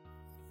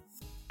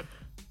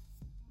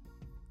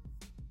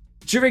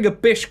 During a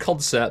Bish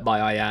concert,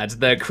 might I add,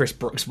 there Chris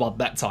Brooks won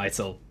that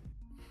title.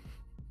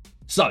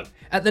 So,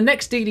 at the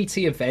next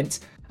DDT event,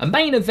 a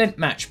main event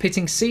match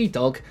pitting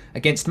Sea-Dog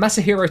against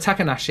Masahiro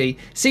Takanashi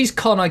sees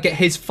Connor get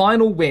his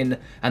final win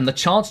and the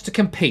chance to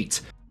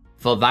compete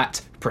for that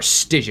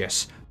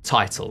prestigious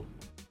title.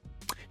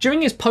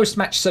 During his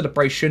post-match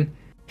celebration,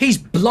 he's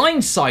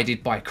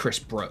blindsided by Chris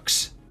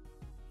Brooks,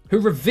 who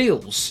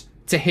reveals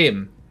to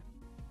him,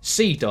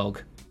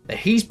 Sea-Dog, that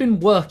he's been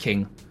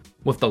working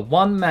with the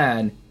one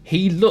man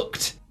he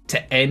looked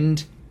to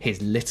end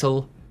his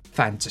little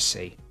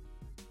fantasy.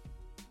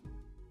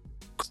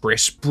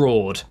 Chris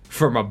Broad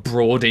from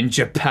abroad in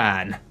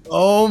Japan.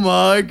 Oh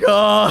my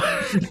god.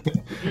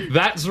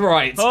 That's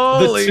right.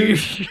 Holy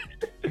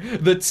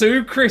The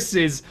two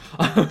Chris's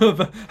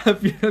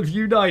have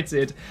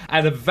united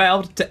and have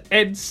vowed to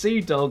end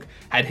Sea-Dog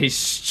and his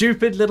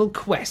stupid little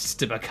quest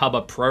to become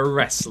a pro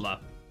wrestler.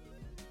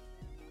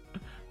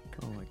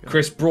 Oh my god.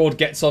 Chris Broad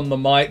gets on the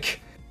mic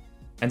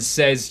and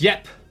says,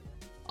 "Yep,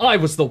 I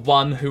was the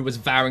one who was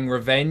vowing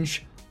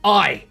revenge.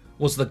 I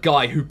was the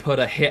guy who put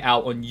a hit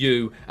out on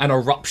you and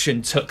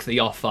Eruption took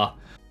the offer.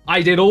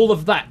 I did all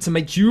of that to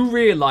make you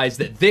realise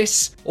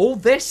that all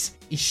this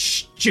is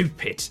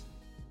stupid.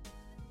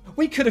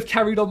 We could have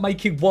carried on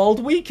making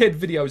Wild Weekend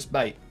videos,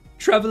 mate.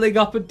 Travelling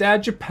up and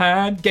down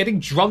Japan,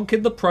 getting drunk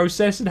in the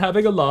process and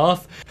having a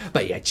laugh.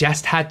 But you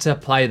just had to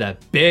play the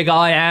big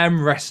I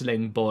am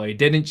wrestling boy,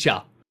 didn't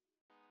ya?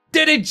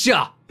 Didn't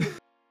ya?"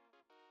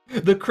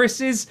 The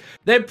Chris's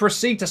then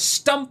proceed to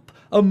stump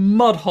a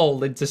mud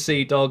hole into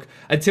Sea-Dog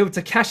until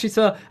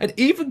Takashita and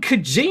even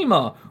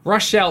Kojima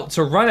rush out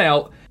to run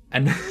out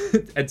and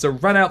to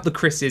run out the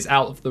Chris's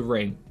out of the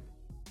ring.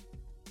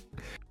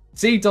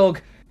 Sea-Dog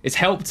is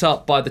helped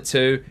up by the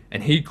two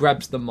and he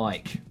grabs the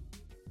mic.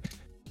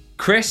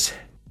 "Chris,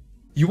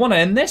 you want to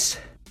end this?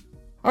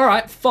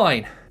 Alright,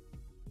 fine.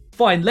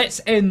 Fine,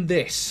 let's end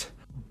this.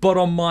 But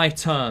on my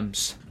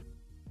terms.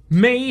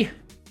 Me,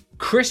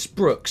 Chris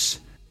Brooks,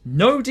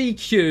 no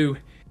DQ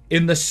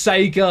in the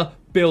Sega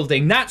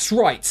building. That's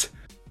right.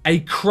 A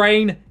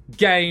crane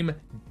game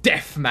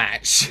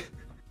deathmatch."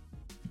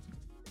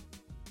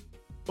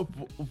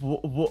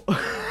 What?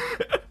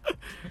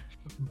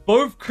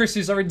 Both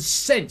Chris's are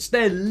incensed.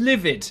 They're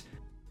livid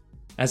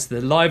as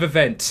the live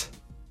event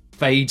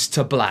fades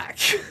to black.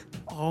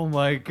 Oh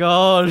my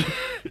god.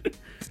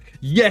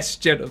 Yes,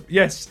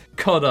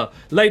 Connor.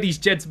 Ladies,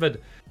 gentlemen,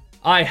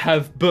 I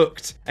have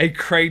booked a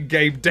crane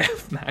game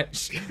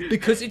deathmatch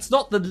because it's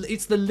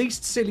the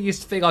least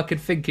silliest thing I could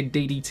think in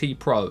DDT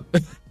Pro.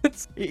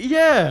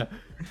 Yeah.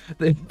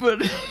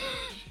 But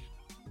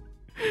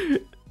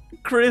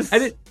Chris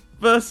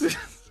versus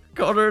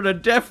Connor in a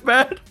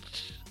deathmatch.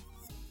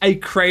 A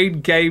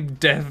crane game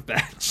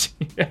deathmatch.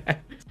 Yeah.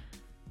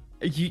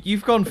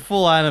 You've gone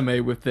full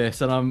anime with this,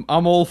 and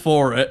I'm all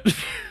for it.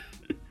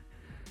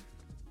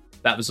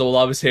 That was all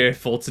I was here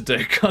for to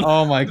do, Connor.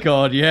 Oh my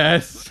god,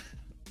 yes.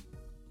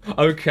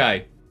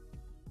 Okay.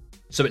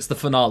 So it's the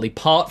finale,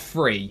 part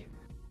 3,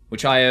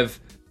 which I have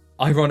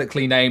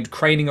ironically named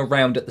Craning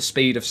Around at the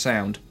Speed of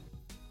Sound.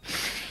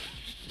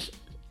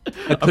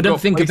 I couldn't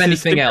think of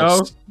anything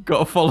else.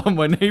 Gotta follow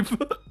my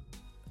neighbor.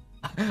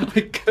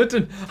 I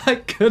couldn't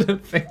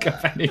think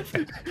of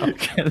anything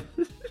else.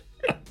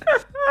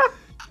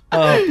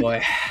 Oh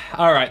boy.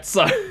 Alright,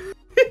 so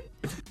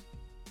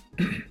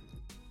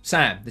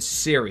Sam,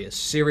 this is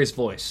serious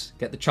voice.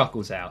 Get the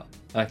chuckles out.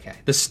 Okay.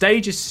 The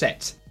stage is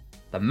set.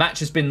 The match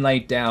has been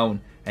laid down,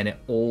 and it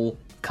all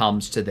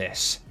comes to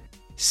this.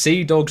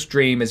 Sea-Dog's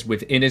dream is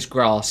within his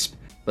grasp,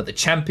 but the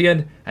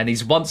champion and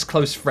his once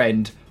close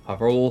friend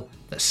are all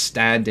that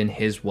stand in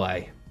his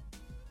way.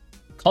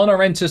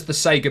 Connor enters the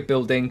Sega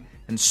building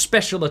in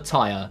special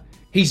attire.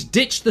 He's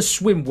ditched the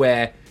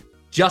swimwear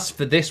just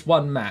for this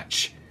one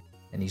match,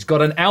 and he's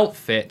got an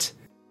outfit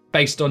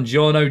based on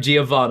Giorno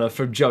Giovanna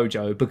from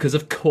JoJo, because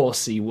of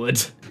course he would.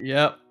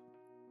 Yep.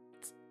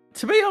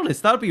 To be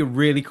honest, that'd be a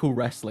really cool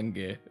wrestling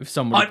gear if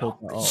somebody pulled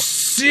that off.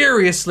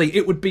 Seriously,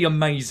 it would be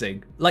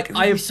amazing. Like,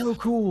 It'd be so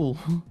cool.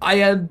 I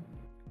am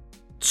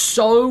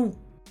so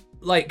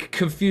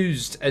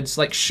confused and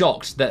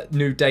shocked that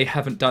New Day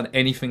haven't done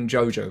anything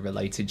JoJo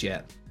related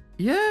yet.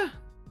 Yeah.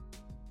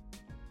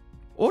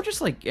 Or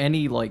just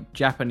any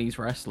Japanese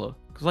wrestler,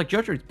 because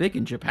JoJo's big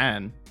in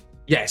Japan.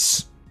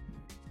 Yes.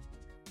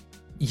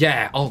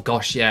 Yeah. Oh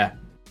gosh, yeah.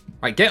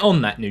 Right, get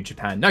on that, New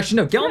Japan. No, actually,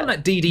 no, get on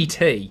that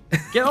DDT.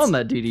 Get on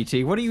that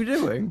DDT. What are you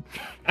doing?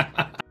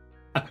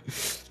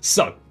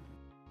 So,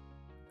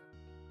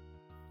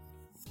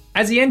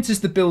 as he enters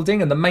the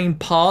building and the main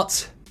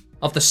part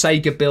of the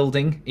Sega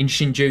building in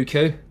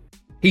Shinjuku,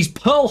 he's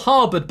Pearl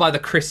Harbored by the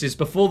Chris's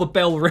before the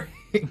bell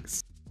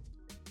rings.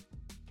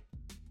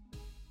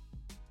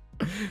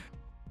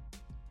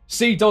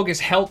 Sea-Dog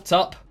is helped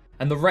up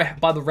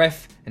by the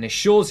ref and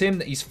assures him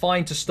that he's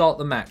fine to start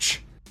the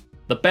match.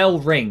 The bell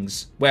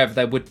rings, wherever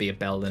there would be a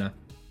bell in a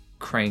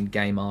crane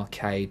game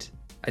arcade.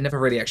 I never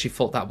really actually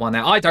thought that one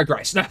out. I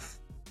digress. No,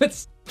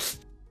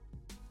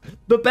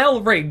 the The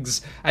bell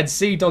rings, and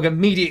Sea-Dog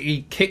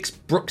immediately kicks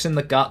Brooks in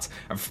the gut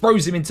and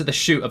throws him into the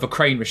chute of a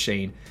crane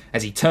machine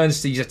as he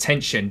turns his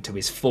attention to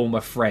his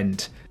former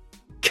friend.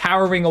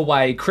 Cowering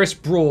away, Chris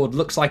Broad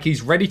looks like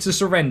he's ready to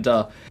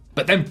surrender,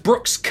 but then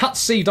Brooks cuts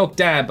Sea-Dog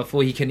down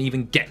before he can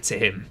even get to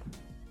him.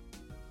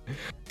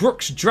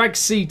 Brooks drags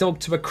Sea-Dog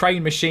to a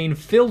crane machine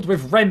filled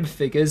with Rem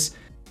figures,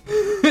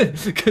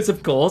 because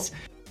of course,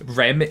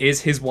 Rem is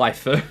his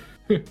waifu.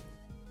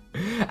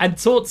 And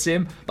taunts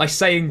him by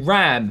saying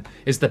Ram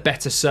is the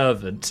better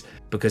servant,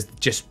 because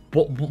just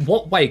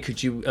what way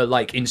could you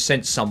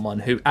incense someone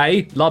who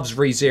A, loves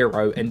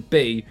ReZero, and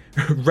B,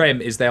 Rem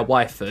is their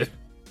waifu?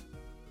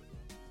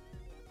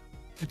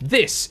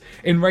 This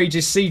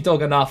enrages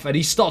Sea-Dog enough, and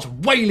he starts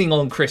wailing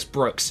on Chris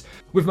Brooks.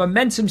 With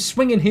momentum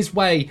swinging his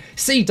way,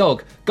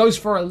 Sea-Dog goes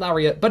for a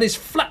lariat, but is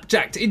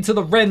flapjacked into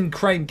the Rem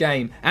crane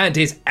game and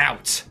is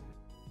out.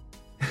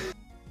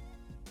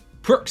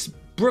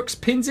 Brooks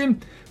pins him,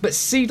 but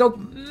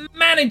Sea-Dog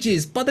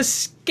manages by the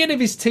skin of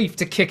his teeth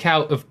to kick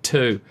out of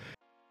two.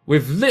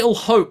 With little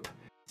hope,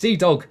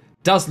 Sea-Dog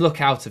does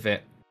look out of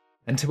it,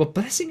 until a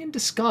blessing in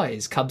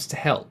disguise comes to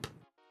help.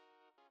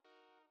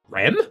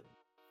 Rem?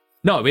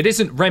 No, it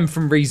isn't Rem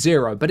from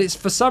ReZero, but it's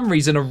for some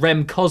reason a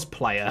Rem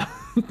cosplayer.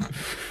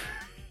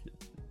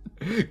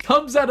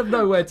 Comes out of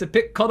nowhere to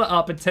pick Connor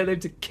up and tell him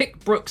to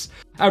kick Brooks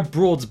and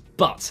Broad's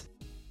butt.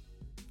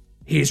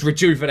 He is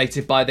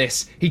rejuvenated by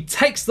this. He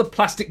takes the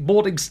plastic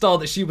morning star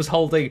that she was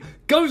holding,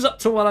 goes up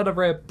to one of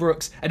Rem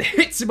Brooks, and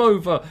hits him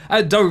over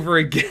and over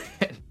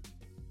again.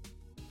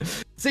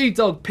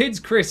 Sea-Dog pins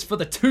Chris for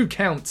the 2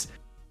 count.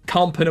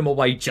 Can't put him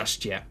away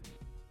just yet.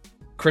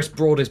 Chris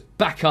Broad is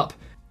back up,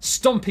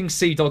 stomping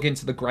Sea-Dog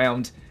into the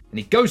ground, and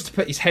he goes to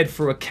put his head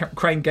through a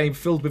crane game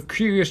filled with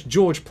Curious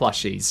George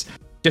plushies.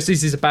 Just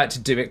as he's about to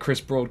do it,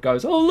 Chris Broad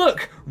goes, "Oh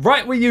look,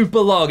 right where you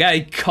belong,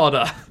 eh,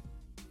 Connor?"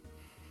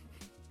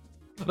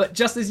 But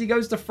just as he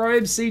goes to throw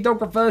him, Sea-Dog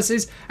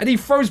reverses, and he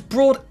throws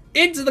Broad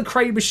into the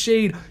crane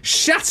machine,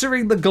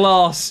 shattering the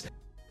glass,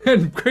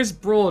 and Chris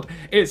Broad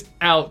is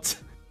out.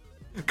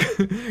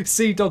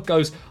 Sea-Dog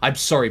goes, "I'm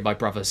sorry, my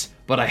brothers,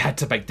 but I had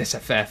to make this a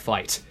fair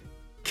fight.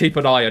 Keep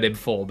an eye on him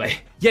for me."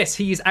 Yes,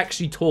 he is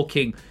actually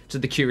talking to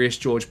the Curious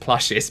George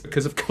plushies,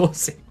 because of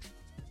course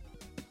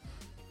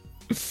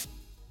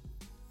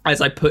as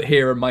I put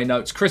here in my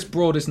notes, Chris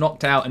Broad is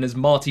knocked out and is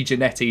Marty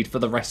Jannetti'd for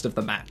the rest of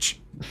the match.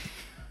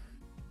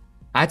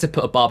 I had to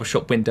put a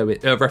barbershop window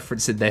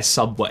reference in there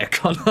somewhere,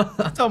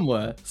 Connor.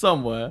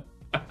 Somewhere.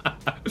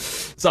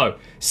 So,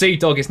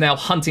 Sea-Dog is now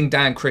hunting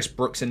down Chris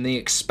Brooks in the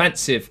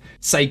expansive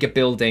Sega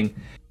building.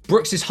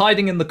 Brooks is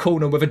hiding in the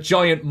corner with a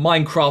giant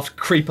Minecraft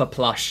creeper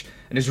plush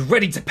and is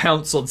ready to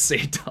pounce on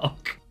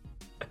Sea-Dog.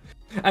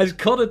 As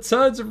Connor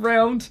turns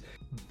around,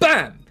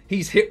 bam!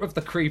 He's hit with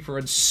the creeper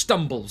and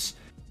stumbles.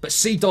 But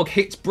Sea-Dog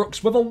hits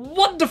Brooks with a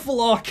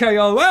wonderful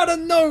RKO out of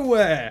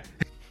nowhere.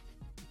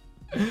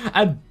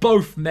 And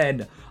both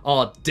men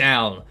are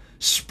down.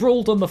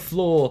 Sprawled on the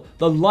floor,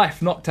 the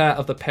life knocked out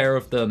of the pair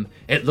of them.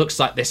 It looks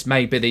like this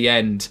may be the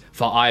end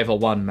for either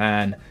one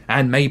man,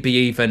 and maybe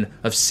even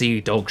of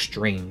Sea-Dog's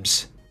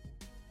dreams.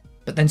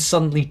 But then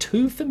suddenly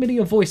 2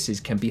 familiar voices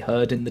can be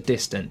heard in the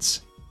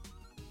distance.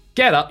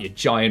 "Get up, you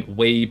giant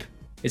weeb.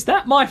 Is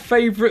that my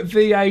favourite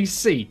VA,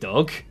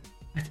 Sea-Dog?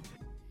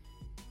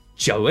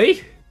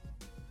 Joey?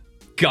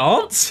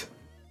 Gant?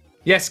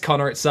 Yes,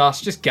 Connor, it's us.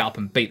 Just get up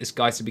and beat this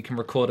guy so we can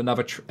record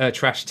another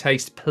trash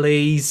taste,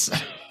 please."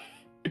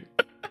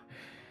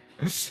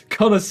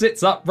 Connor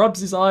sits up, rubs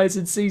his eyes,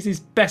 and sees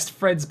his best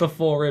friends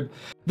before him.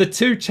 The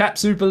 2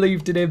 chaps who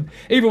believed in him,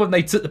 even when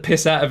they took the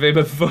piss out of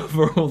him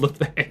for all of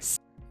this.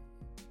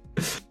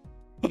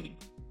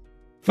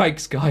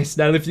 Thanks, guys.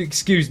 Now, if you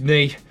excuse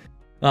me,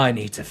 I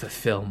need to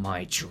fulfill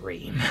my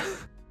dream.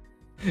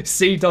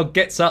 Sea-Dog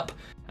gets up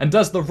and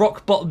does the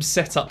rock bottom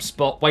setup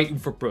spot waiting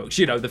for Brooks.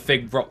 You know, the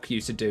thing Rock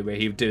used to do where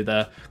he would do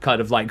the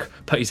kind of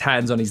put his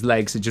hands on his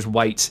legs and just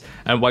wait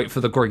for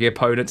the groggy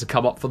opponent to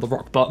come up for the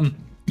rock bottom.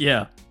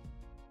 Yeah.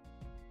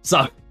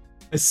 So,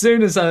 as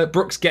soon as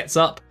Brooks gets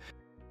up,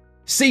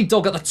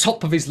 Sea-Dog at the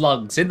top of his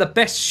lungs, in the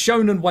best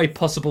shonen way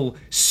possible,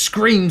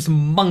 screams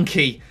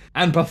monkey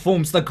and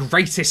performs the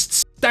greatest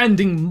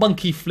standing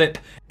monkey flip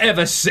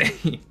ever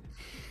seen.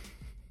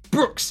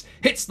 Brooks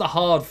hits the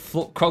hard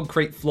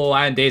concrete floor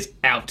and is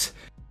out.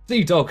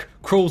 Sea-Dog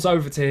crawls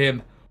over to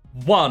him.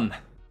 1,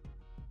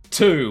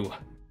 2,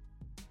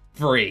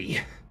 3.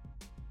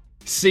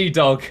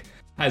 Sea-Dog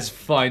has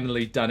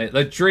finally done it.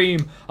 The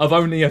dream of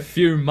only a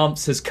few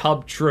months has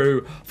come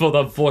true for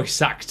the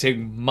voice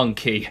acting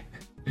monkey.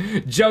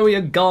 Joey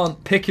and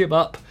Gant pick him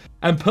up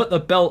and put the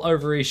belt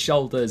over his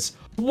shoulders.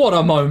 What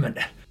a moment.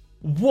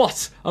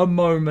 What a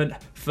moment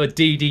for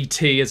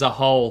DDT as a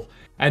whole.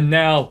 And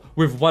now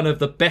with one of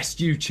the best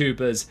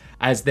YouTubers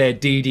as their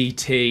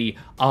DDT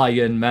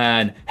Iron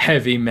Man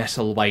heavy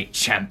metalweight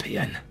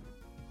champion.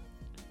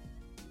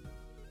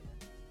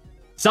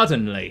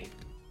 Suddenly,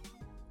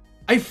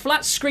 a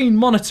flat screen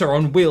monitor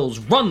on wheels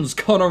runs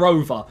Connor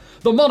over.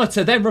 The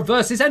monitor then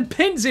reverses and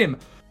pins him.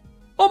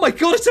 Oh my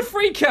god, it's a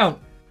 3 count.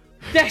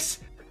 Yes,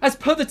 As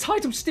per the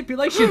title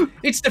stipulation,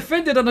 it's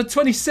defended under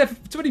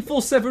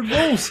 24/7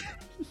 rules.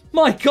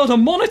 My God, a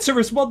monitor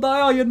has won the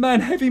Iron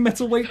Man heavy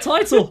metalweight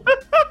title.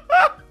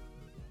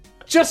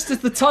 Just as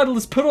the title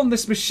is put on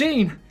this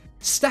machine,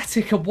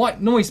 static and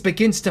white noise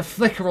begins to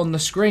flicker on the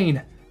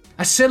screen.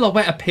 A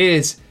silhouette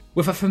appears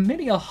with a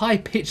familiar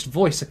high-pitched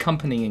voice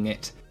accompanying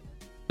it.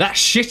 That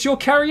shit you're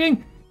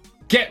carrying?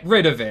 Get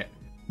rid of it.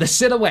 The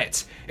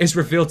silhouette is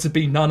revealed to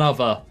be none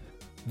other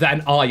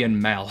than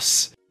Iron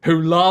Mouse,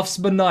 who laughs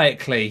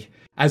maniacally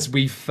as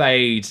we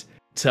fade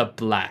to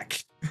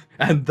black.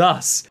 And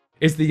thus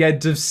is the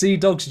end of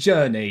Sea-Dog's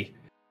journey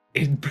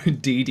in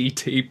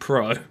DDT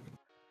Pro.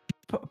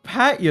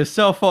 Pat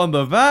yourself on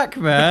the back,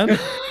 man.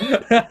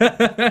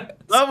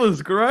 That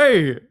was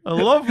great. I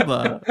love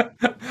that.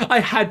 I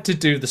had to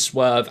do the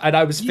swerve, and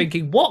I was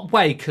thinking, what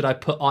way could I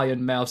put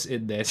Iron Mouse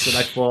in this? And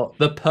I thought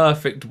the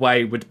perfect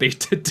way would be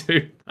to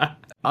do that.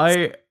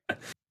 I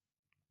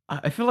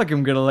feel like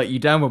I'm gonna let you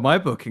down with my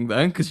booking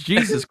then, because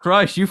Jesus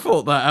Christ, you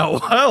thought that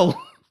out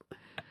well.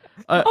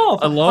 I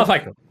love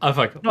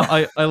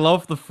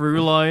the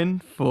through line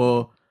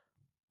for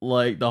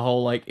like the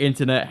whole like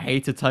internet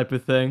hater type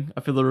of thing.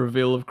 I feel the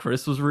reveal of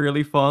Chris was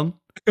really fun.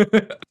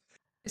 It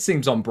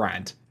seems on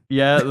brand.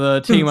 Yeah,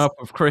 the team up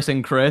of Chris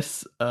and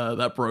Chris,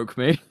 that broke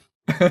me.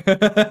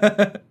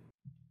 The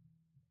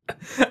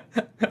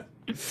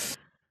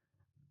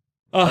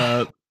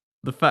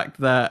fact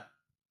that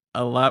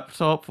a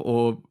laptop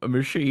or a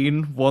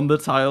machine won the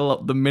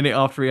title the minute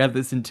after he had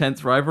this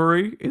intense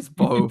rivalry is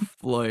both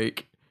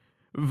like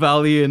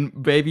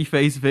valiant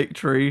babyface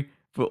victory,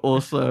 but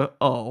also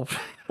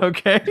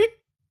okay.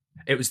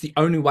 It was the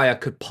only way I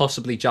could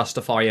possibly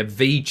justify a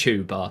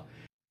VTuber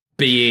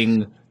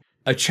being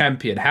a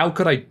champion. How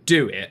could I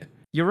do it?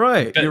 You're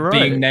right.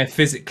 Being there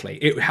physically,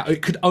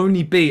 it could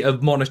only be a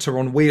monitor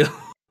on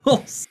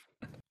wheels.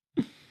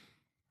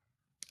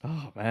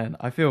 Oh man,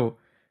 I feel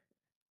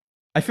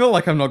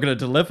like I'm not going to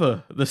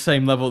deliver the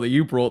same level that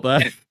you brought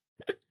there.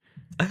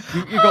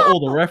 you got all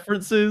the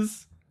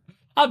references.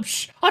 I'm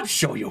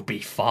sure you'll be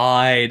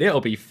fine.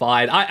 It'll be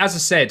fine. As I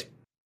said,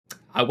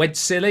 I went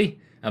silly,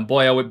 and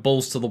boy, I went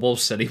balls to the wall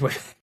silly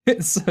with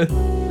it. So...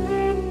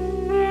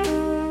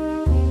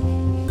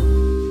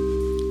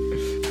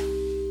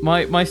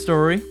 My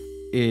story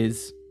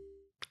is,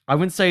 I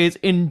wouldn't say it's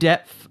in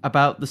depth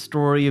about the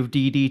story of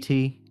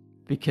DDT,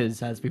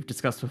 because as we've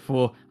discussed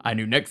before, I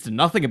knew next to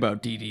nothing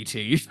about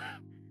DDT.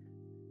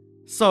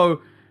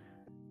 So,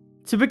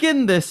 to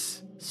begin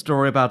this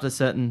story about a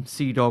certain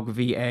Sea-Dog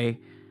VA,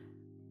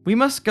 we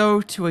must go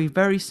to a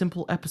very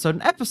simple episode.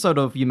 An episode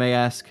of, you may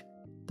ask,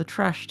 the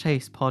Trash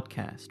Taste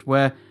Podcast,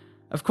 where,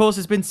 of course,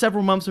 it's been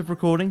several months of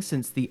recording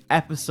since the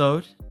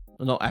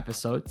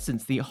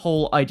since the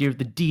whole idea of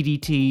the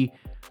DDT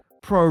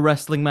pro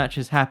wrestling match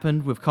has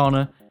happened, with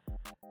Connor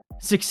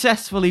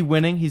successfully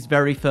winning his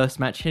very first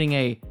match, hitting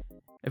a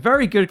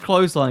very good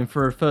clothesline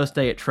for a first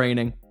day at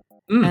training.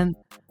 And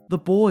the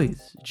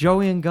boys,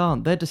 Joey and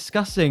Garnt, they're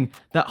discussing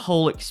that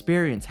whole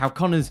experience, how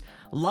Connor's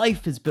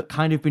life has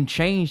kind of been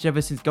changed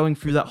ever since going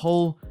through that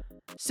whole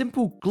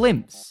simple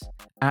glimpse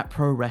at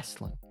pro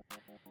wrestling.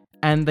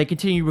 And they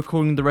continue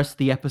recording the rest of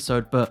the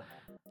episode, but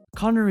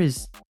Connor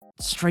is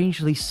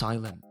strangely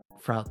silent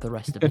throughout the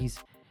rest of it. He's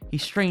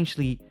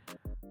strangely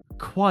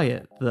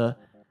quiet. The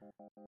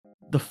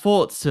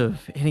thoughts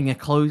of hitting a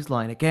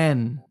clothesline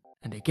again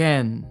and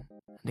again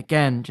and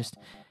again just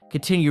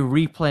continue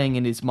replaying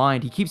in his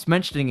mind. He keeps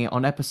mentioning it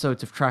on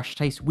episodes of Trash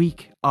Taste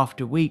week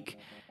after week,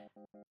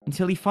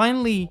 until he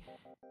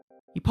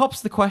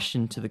pops the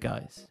question to the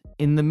guys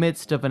in the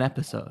midst of an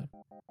episode.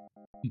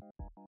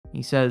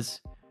 He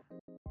says,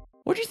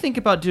 what do you think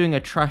about doing a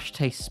Trash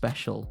Taste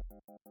special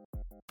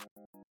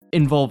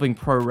involving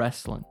pro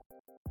wrestling?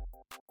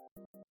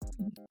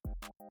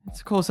 It's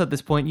of course at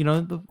this point,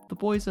 the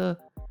boys are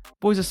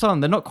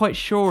silent. They're not quite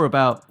sure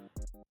about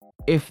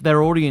if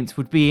their audience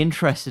would be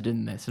interested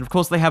in this. And of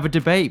course they have a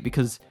debate,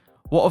 because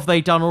what have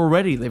they done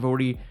already? They've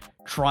already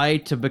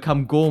tried to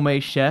become gourmet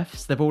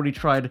chefs. They've already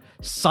tried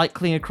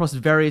cycling across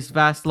various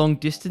vast long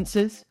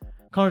distances.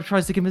 Connor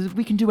tries to give them,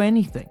 we can do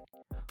anything.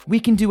 We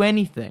can do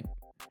anything.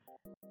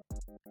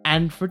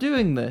 And for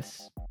doing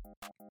this,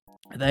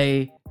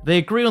 they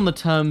agree on the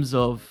terms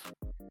of,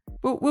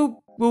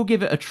 we'll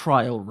give it a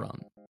trial run.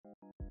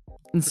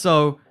 And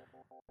so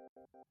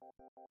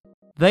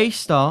they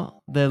start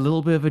their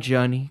little bit of a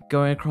journey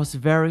going across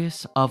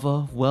various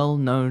other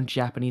well-known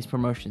Japanese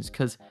promotions,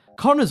 because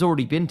Connor's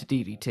already been to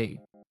DDT.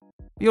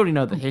 You already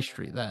know the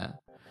history there.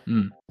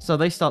 So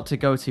they start to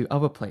go to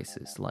other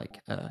places like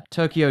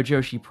Tokyo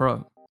Joshi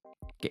Pro,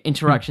 get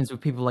interactions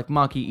with people like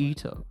Maki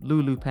Ito,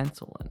 Lulu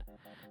Pencil, and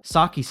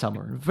Saki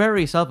Summer, and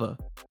various other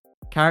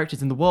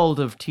characters in the world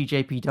of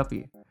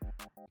TJPW.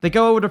 They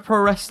go over to Pro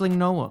Wrestling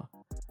Noah,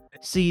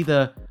 see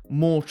the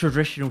more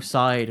traditional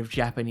side of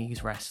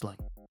Japanese wrestling,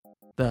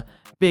 the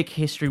big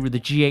history with the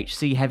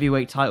GHC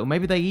heavyweight title.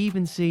 Maybe they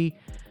even see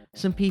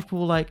some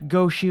people like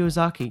Go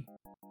Shiozaki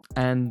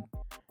and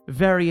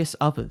various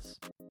others.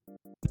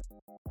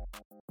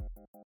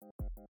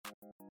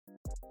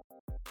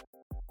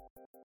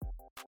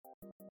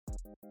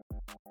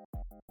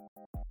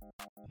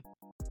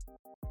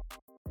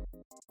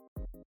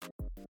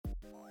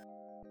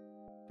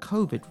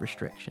 COVID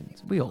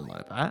restrictions. We all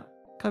know that.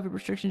 COVID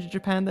restrictions in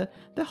Japan,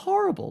 they're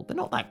horrible. They're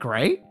not that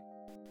great.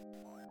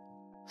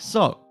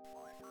 So,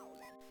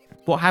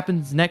 what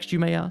happens next, you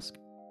may ask?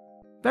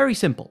 Very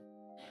simple.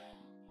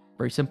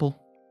 Very simple.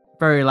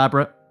 Very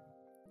elaborate.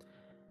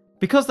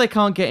 Because they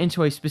can't get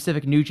into a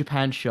specific New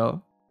Japan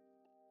show,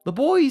 the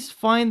boys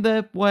find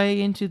their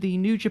way into the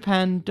New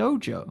Japan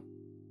dojo.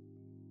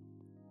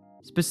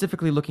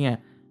 Specifically looking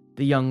at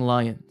the Young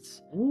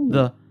Lions.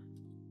 The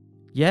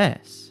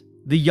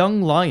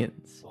Young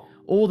Lions.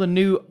 All the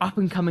new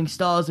up-and-coming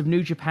stars of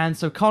New Japan,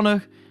 so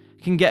Connor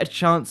can get a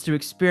chance to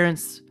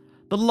experience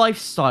the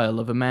lifestyle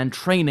of a man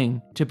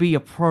training to be a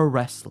pro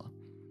wrestler.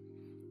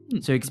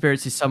 So he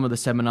experiences some of the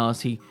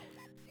seminars.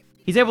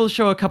 He's able to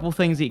show a couple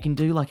things that he can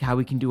do, like how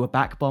he can do a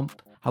back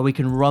bump, how he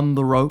can run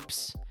the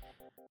ropes.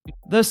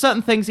 There's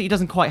certain things that he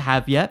doesn't quite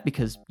have yet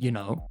because, you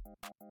know,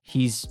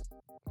 he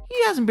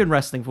hasn't been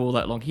wrestling for all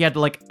that long. He had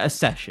like a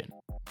session.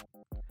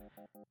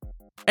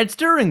 It's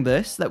during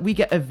this that we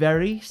get a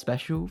very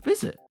special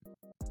visit.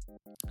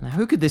 Now,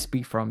 who could this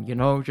be from? You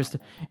know, just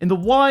in the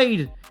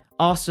wide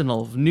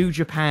arsenal of New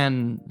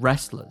Japan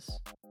wrestlers,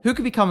 who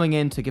could be coming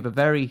in to give a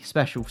very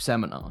special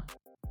seminar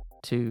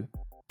to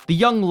the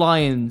young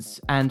lions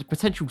and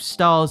potential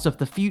stars of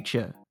the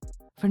future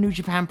for New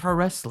Japan Pro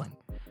Wrestling?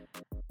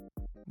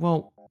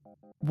 Well,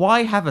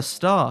 why have a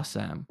star,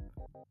 Sam?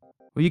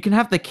 Well, you can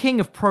have the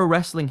king of pro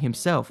wrestling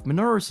himself,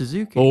 Minoru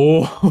Suzuki.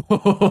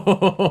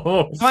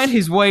 Oh, find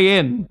his way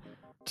in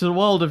to the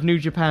world of New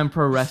Japan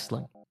Pro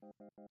Wrestling.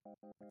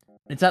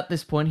 It's at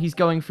this point he's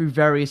going through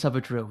various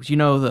other drills. You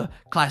know, the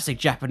classic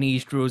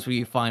Japanese drills where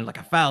you find like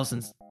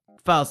 1,000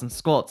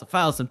 squats,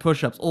 1,000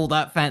 push-ups, all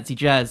that fancy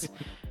jazz.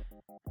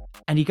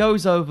 And he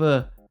goes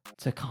over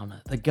to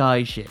Connor, the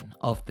gaijin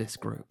of this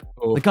group.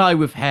 Oh. The guy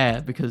with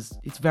hair, because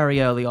it's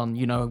very early on,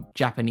 you know,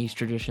 Japanese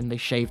tradition. They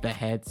shave their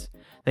heads.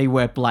 They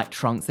wear black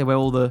trunks. They wear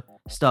all the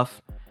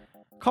stuff.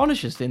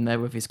 Connor's just in there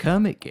with his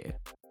Kermit gear.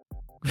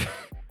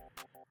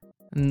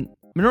 And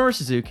Minoru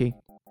Suzuki,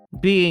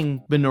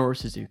 being Minoru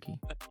Suzuki,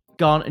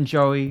 Garnt and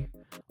Joey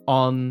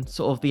on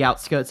sort of the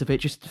outskirts of it,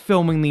 just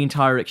filming the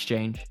entire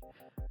exchange.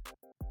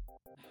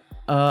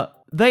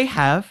 They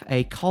have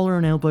a collar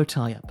and elbow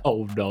tie-up.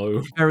 Oh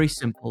no. Very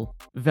simple,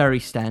 very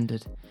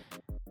standard.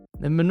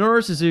 Then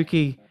Minoru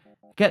Suzuki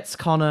gets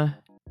Connor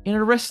in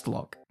a wrist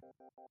lock.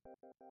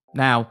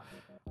 Now,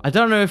 I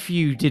don't know if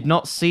you did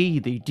not see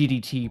the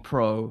DDT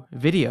Pro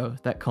video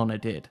that Connor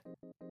did,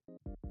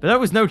 but there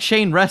was no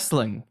chain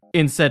wrestling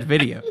in said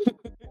video.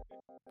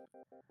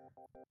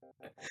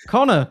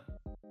 Connor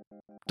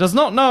does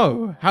not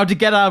know how to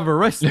get out of a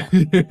wrist lock.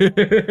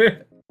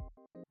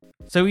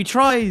 So he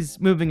tries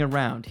moving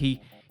around.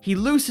 He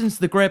loosens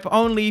the grip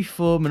only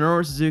for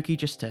Minoru Suzuki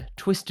just to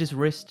twist his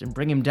wrist and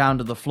bring him down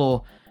to the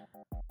floor.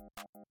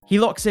 He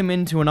locks him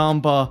into an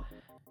armbar.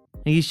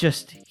 He's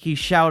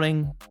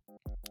shouting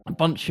a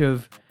bunch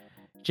of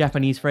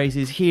Japanese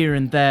phrases here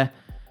and there,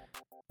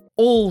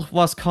 all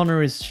whilst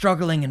Connor is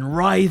struggling and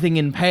writhing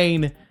in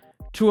pain,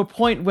 to a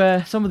point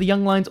where some of the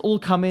young lions all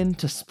come in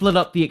to split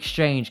up the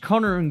exchange.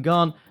 Joey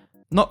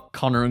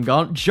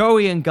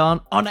and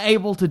Garnt,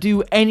 unable to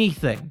do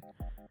anything.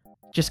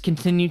 Just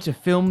continue to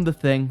film the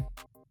thing.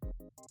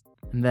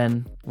 And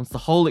then, once the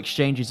whole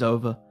exchange is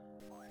over,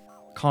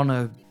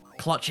 Connor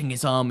clutching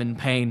his arm in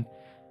pain,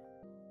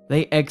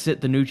 they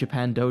exit the New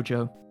Japan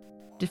dojo,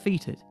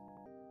 defeated.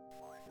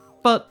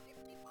 But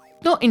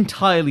not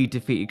entirely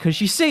defeated,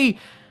 because you see,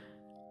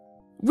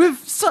 with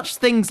such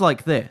things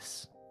like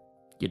this,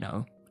 you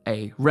know,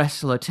 a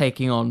wrestler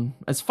taking on,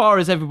 as far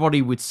as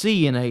everybody would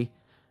see in a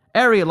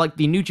area like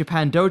the New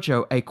Japan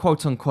dojo, a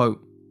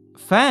quote-unquote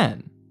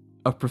fan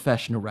of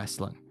professional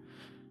wrestling.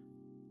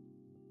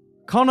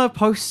 Connor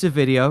posts a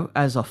video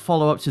as a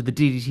follow-up to the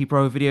DDT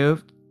Pro video,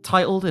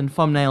 titled and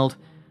thumbnailed,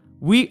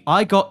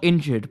 I got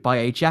injured by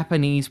a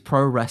Japanese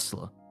pro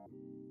wrestler.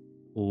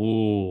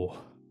 Ooh.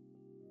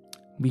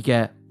 We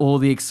get all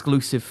the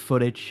exclusive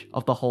footage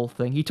of the whole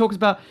thing. He talks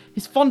about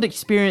his fond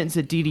experience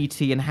at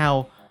DDT and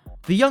how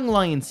the Young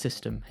Lions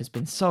system has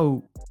been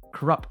so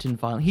corrupt and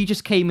violent. He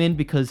just came in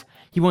because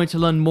he wanted to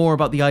learn more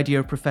about the idea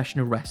of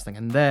professional wrestling,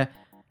 and their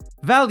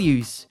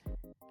values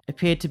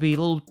appeared to be a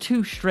little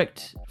too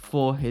strict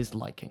for his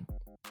liking.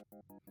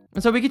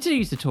 And so he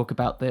continues to talk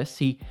about this.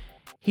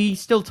 He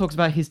still talks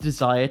about his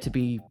desire to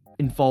be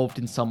involved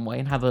in some way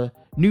and have a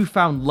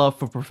newfound love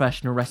for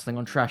professional wrestling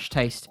on Trash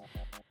Taste,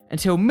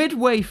 until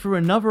midway through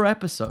another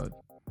episode,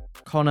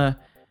 Connor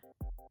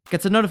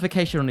gets a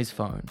notification on his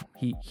phone.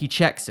 He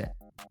checks it.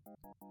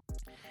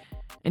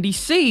 And he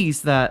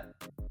sees that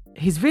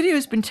his video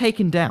has been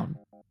taken down.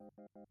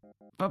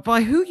 But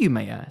by who, you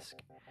may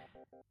ask?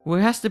 Well,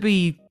 it has to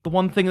be the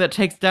one thing that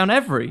takes down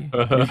every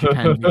New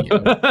Japan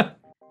video.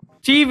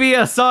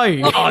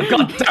 TVSI! Oh,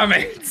 god damn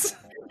it!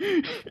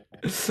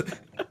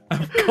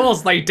 Of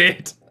course they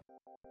did!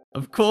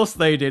 Of course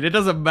they did, it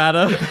doesn't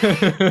matter.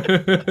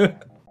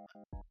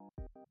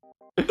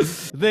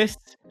 This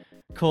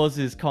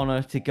causes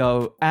Connor to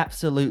go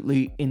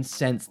absolutely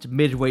incensed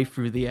midway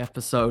through the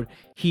episode.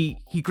 He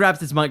grabs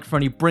his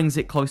microphone, he brings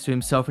it close to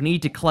himself, and he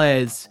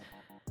declares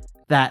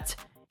that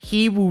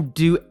he will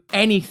do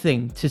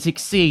anything to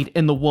succeed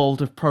in the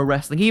world of pro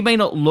wrestling. He may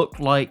not look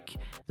like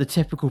the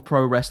typical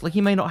pro wrestler.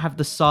 He may not have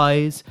the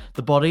size,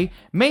 the body.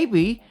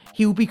 Maybe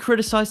he will be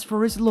criticized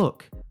for his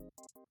look.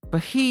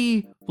 But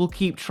he will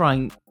keep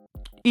trying.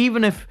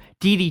 Even if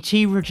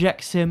DDT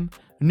rejects him,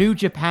 New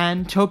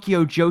Japan,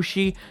 Tokyo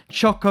Joshi,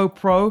 Choco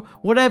Pro,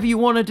 whatever you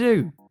want to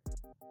do.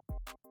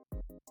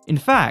 In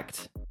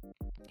fact,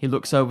 he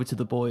looks over to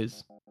the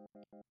boys.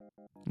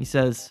 He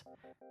says,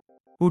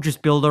 we'll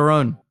just build our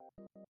own.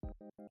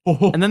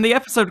 Oh. And then the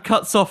episode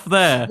cuts off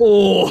there.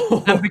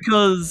 Oh. And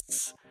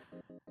because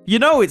you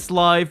know it's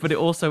live, but it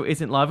also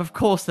isn't live. Of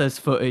course, there's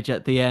footage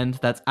at the end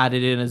that's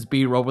added in as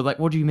B-roll. We're like,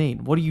 what do you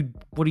mean? What are you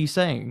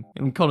saying?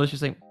 And Connor's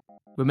just saying,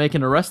 we're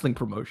making a wrestling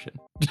promotion.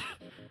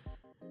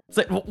 It's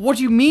like, what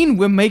do you mean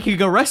we're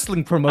making a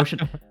wrestling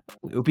promotion?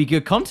 It would be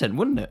good content,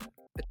 wouldn't it?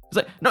 It's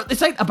like, no,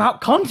 this ain't about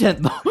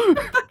content though.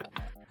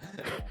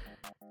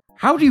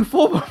 How do you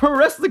form a pro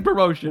wrestling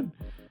promotion?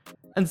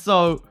 And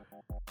so,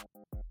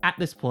 at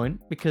this point,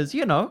 because,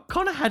 you know,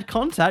 Connor had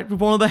contact with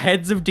one of the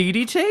heads of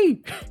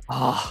DDT.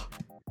 Ah,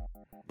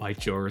 my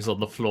jaw is on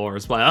the floor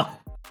as well.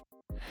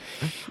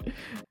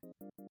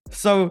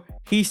 So,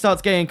 he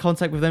starts getting in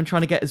contact with them,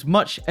 trying to get as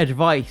much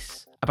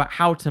advice about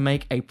how to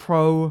make a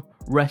pro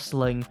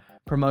wrestling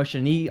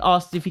promotion. He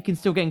asked if he can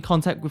still get in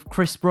contact with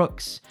Chris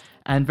Brooks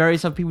and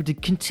various other people to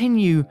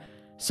continue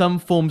some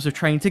forms of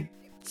training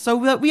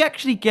so that we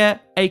actually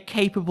get a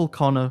capable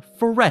Connor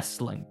for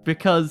wrestling.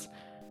 Because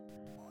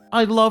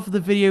I love the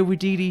video with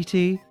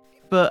DDT,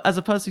 but as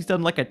a person who's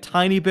done like a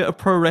tiny bit of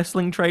pro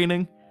wrestling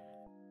training,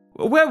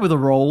 where were the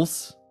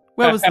rolls?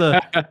 Where were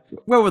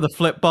the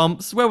flip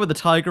bumps? Where were the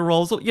tiger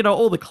rolls? You know,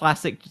 all the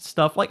classic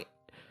stuff. Like,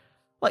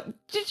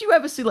 did you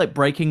ever see like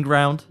Breaking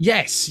Ground?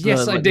 Yes, I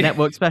like, did.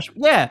 Network special.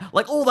 Yeah,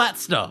 like all that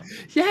stuff.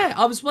 Yeah,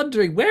 I was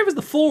wondering, where was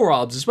the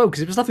forearms as well?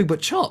 Because it was nothing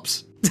but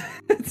chops.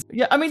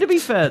 Yeah, I mean, to be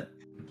fair,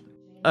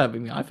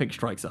 I think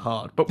strikes are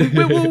hard, but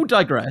we'll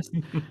digress.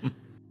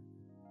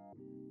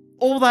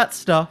 All that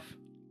stuff,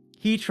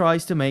 he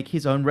tries to make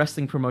his own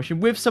wrestling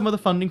promotion with some of the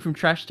funding from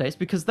Trash Taste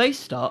because they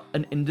start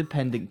an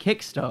independent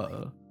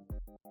Kickstarter,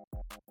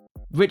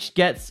 which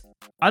gets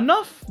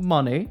enough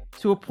money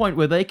to a point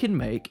where they can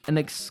make an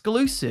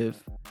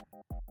exclusive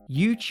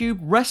YouTube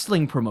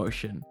wrestling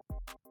promotion,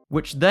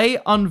 which they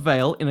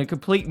unveil in a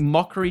complete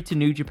mockery to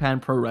New Japan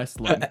Pro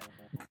Wrestling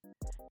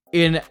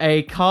in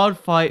a card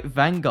fight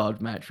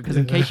Vanguard match. Because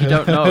in case you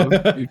don't know,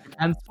 New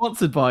Japan's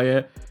sponsored by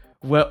it,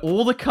 where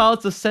all the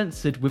cards are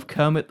censored with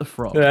Kermit the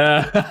Frog.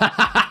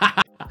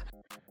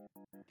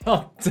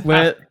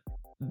 Where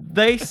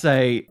they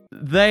say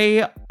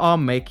they are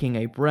making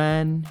a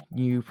brand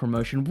new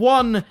promotion.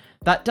 One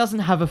that doesn't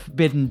have a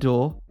forbidden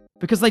door,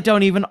 because they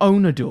don't even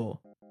own a door.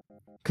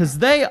 Because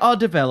they are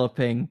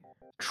developing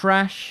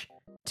Trash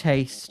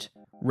Taste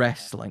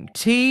Wrestling.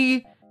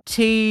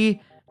 TTW.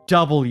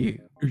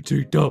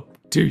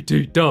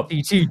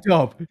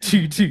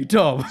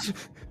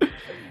 TTW.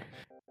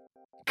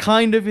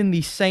 Kind of in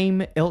the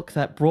same ilk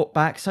that brought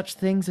back such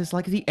things as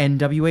like the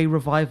NWA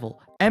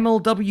Revival,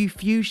 MLW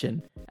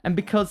Fusion. And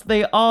because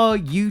they are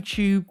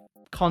YouTube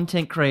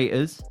content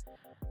creators,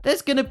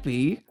 there's gonna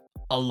be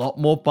a lot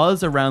more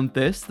buzz around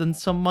this than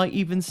some might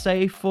even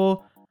say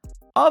for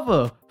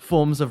other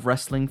forms of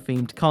wrestling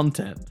themed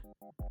content.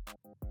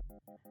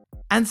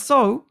 And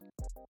so,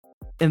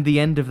 in the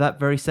end of that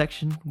very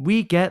section,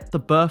 we get the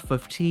birth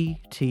of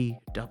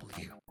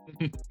TTW.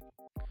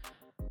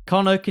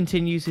 Connor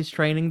continues his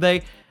training.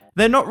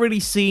 They're not really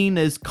seen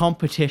as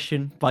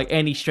competition by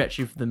any stretch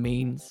of the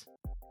means.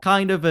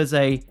 Kind of as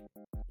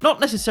not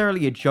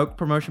necessarily a joke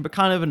promotion, but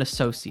kind of an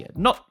associate.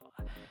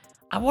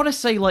 I want to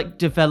say like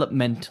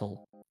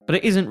developmental, but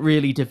it isn't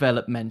really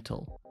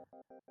developmental.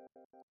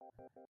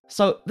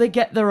 So they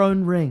get their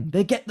own ring.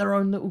 They get their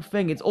own little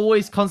thing. It's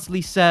always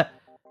constantly set,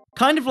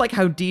 kind of like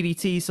how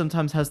DDT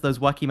sometimes has those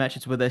wacky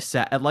matches where they're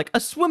set at like a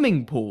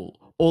swimming pool,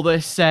 or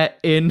they're set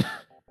in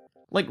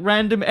like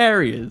random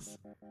areas.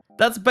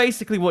 That's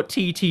basically what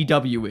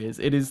TTW is.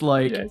 It is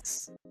like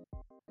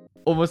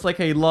almost like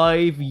a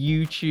live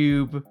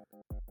YouTube,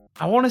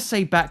 I want to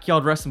say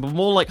backyard wrestling, but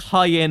more like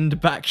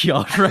high-end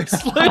backyard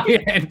wrestling.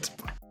 High-end.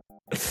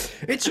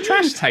 It's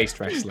Trash Taste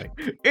Wrestling.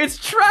 It's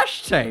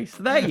Trash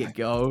Taste. There you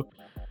go.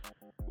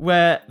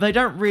 Where they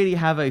don't really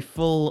have a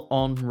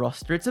full-on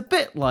roster. It's a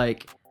bit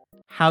like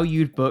how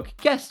you'd book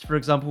guests, for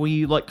example, where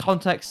you like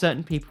contact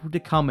certain people to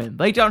come in.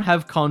 They don't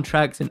have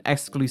contracts and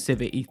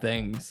exclusivity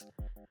things.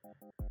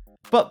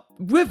 But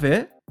with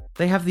it,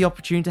 they have the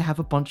opportunity to have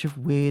a bunch of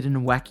weird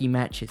and wacky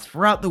matches.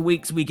 Throughout the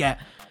weeks, we get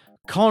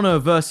Connor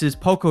versus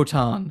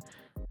Pokotan.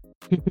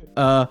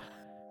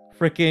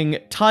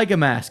 Freaking Tiger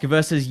Mask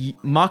versus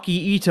Maki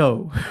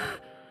Ito.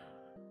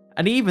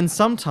 And even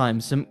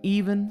sometimes some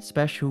even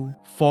special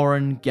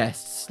foreign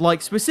guests.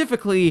 Like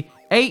specifically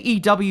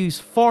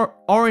AEW's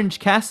Orange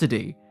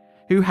Cassidy,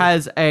 who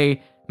has a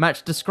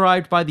match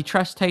described by the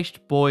Trash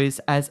Taste Boys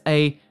as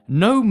a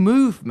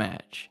no-move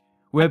match,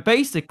 where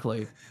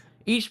basically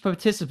each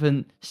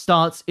participant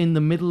starts in the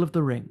middle of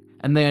the ring,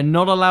 and they are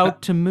not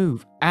allowed to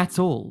move at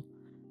all.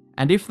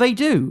 And if they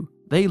do,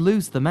 they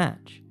lose the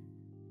match.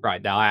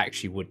 Right, now I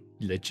actually would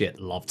legit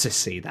love to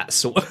see that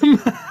sort of...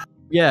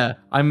 Yeah,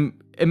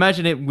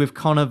 imagine it with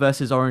Connor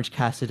versus Orange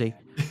Cassidy.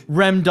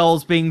 Rem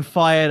dolls being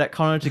fired at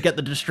Connor to get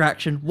the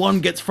distraction. One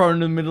gets thrown in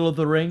the middle of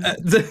the ring.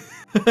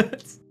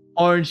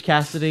 Orange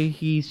Cassidy,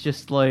 he's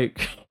just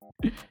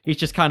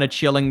kind of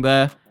chilling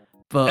there.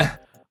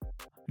 But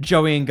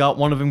Joey and Gut,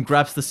 one of them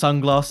grabs the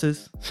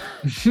sunglasses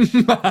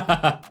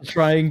to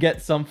try and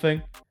get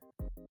something.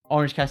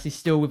 Orange Cassidy's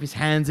still with his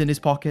hands in his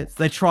pockets.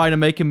 They try to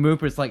make him move,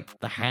 but it's like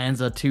the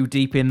hands are too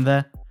deep in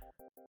there.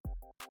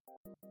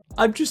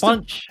 I'm just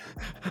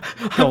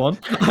Go on.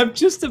 I'm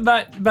just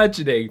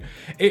imagining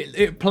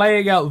it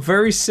playing out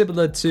very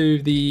similar to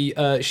the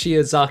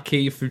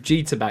Shiozaki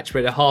Fujita match,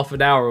 where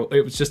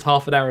it was just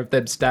half an hour of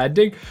them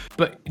standing,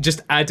 but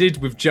just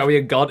added with Joey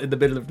and God in the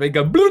middle of the ring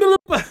going blah, blah,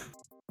 blah.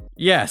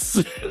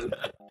 Yes.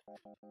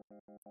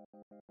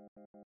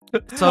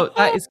 So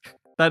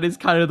that is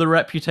kind of the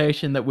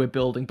reputation that we're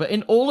building. But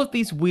in all of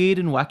these weird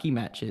and wacky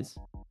matches,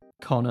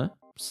 Connor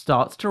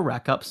starts to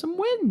rack up some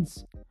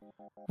wins.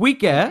 We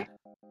get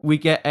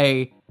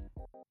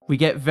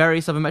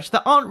various other matches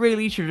that aren't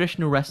really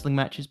traditional wrestling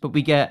matches, but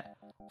we get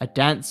a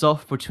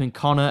dance-off between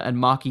Connor and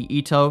Maki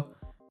Ito,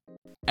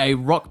 a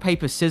rock,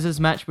 paper, scissors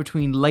match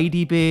between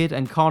Ladybeard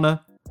and Connor,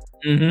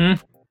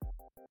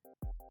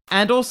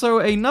 and also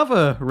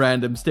another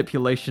random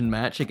stipulation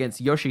match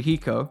against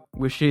Yoshihiko,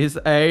 which is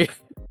I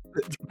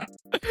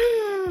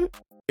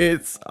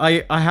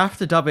have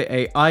to dub it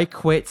a I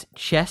Quit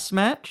chess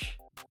match.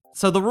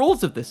 So the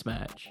rules of this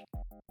match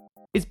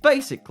is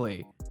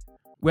basically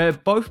where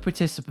both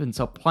participants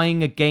are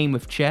playing a game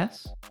of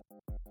chess,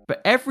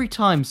 but every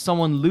time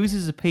someone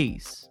loses a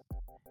piece,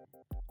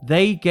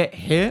 they get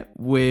hit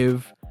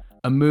with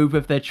a move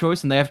of their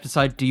choice and they have to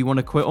decide, do you want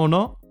to quit or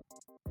not?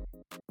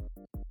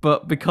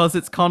 But because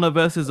it's Connor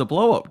versus a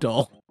blow-up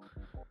doll,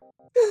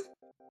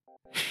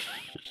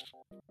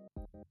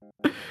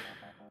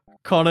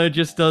 Connor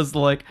just does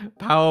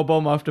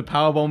powerbomb after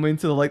powerbomb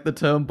into the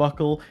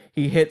turnbuckle.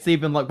 He hits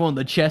even one of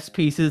the chess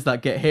pieces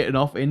that get hit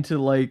off into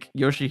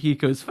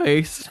Yoshihiko's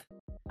face.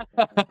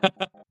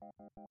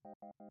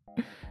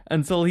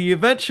 Until he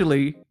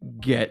eventually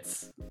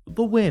gets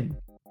the win.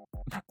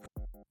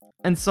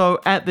 And so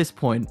at this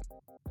point,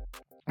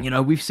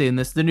 we've seen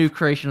this, the new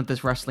creation of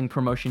this wrestling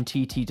promotion,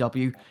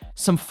 TTW,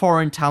 some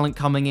foreign talent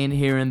coming in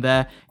here and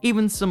there,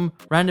 even some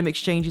random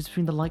exchanges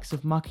between the likes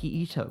of Maki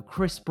Ito,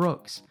 Chris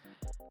Brooks.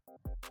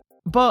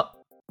 But,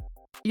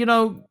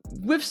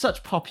 with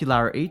such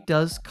popularity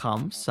does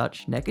come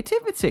such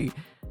negativity.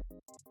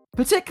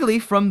 Particularly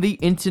from the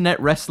internet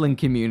wrestling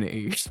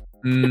community.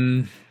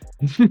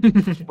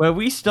 Where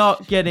we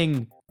start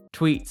getting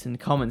tweets and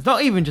comments,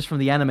 not even just from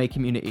the anime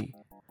community,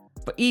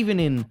 but even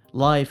in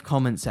live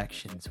comment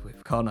sections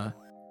with Connor.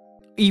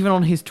 Even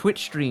on his Twitch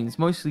streams,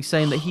 mostly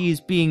saying that he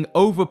is being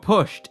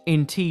overpushed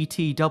in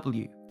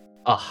TTW.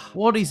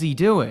 What is he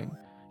doing?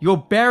 You're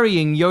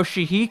burying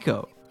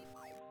Yoshihiko.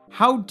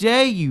 How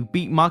dare you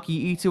beat Maki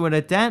Ito in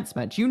a dance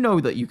match? You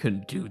know that you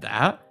can do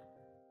that.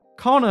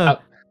 Connor...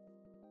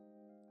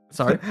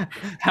 Sorry?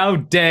 How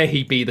dare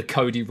he be the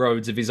Cody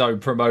Rhodes of his own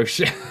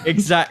promotion?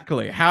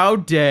 Exactly. How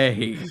dare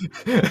he?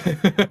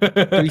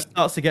 So he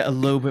starts to get a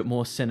little bit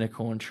more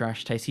cynical and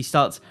Trash Taste. He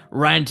starts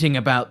ranting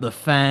about the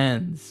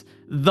fans.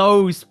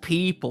 Those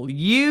people.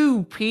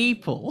 You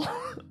people.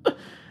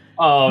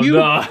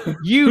 No.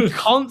 You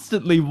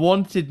constantly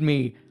wanted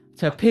me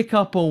to pick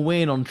up a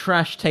win on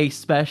Trash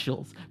Taste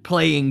specials,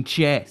 playing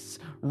chess,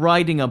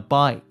 riding a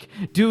bike,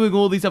 doing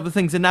all these other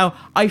things, and now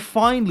I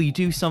finally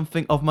do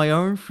something of my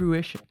own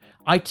fruition.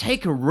 I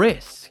take a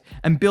risk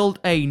and build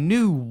a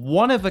new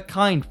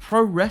one-of-a-kind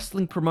pro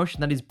wrestling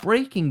promotion that is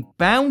breaking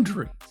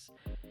boundaries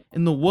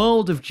in the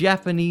world of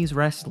Japanese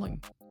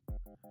wrestling.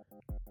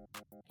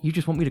 You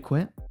just want me to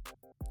quit?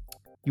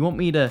 You want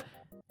me to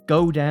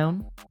go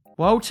down?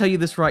 Well, I'll tell you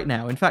this right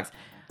now. In fact,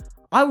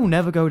 I will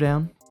never go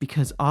down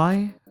because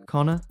I,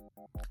 Connor,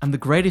 am the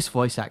greatest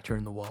voice actor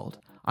in the world.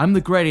 I'm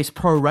the greatest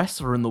pro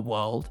wrestler in the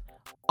world.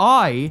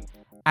 I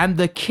am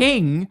the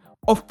king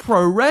of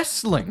pro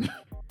wrestling.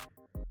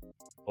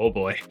 Oh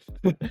boy.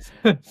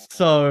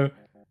 So,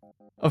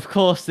 of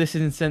course, this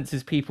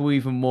incenses people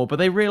even more, but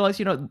they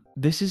realize,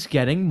 this is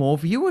getting more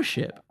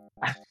viewership.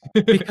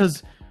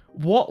 Because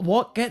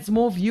what gets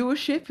more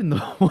viewership in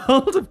the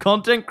world of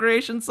content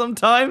creation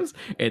sometimes?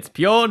 It's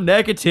pure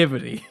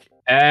negativity.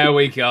 There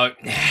we go.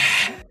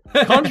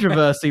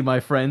 Controversy, my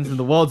friends, in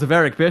the worlds of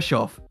Eric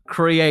Bischoff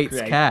creates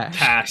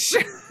cash.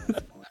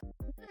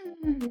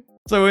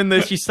 So in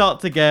this, you start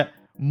to get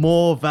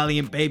more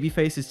valiant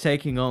babyfaces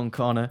taking on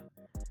Connor.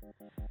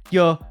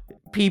 Your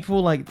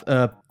people I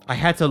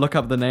had to look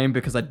up the name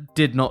because I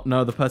did not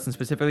know the person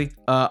specifically.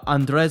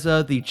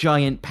 Andreza, the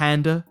giant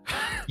panda.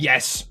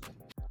 Yes.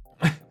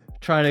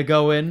 Trying to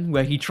go in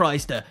where he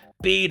tries to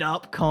beat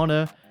up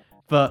Connor,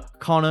 but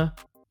Connor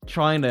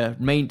trying to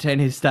maintain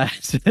his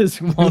status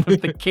as one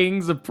of the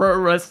kings of pro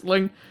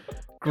wrestling,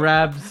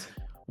 grabs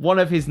one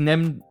of his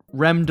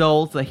Rem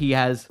dolls that he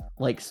has,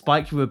 like,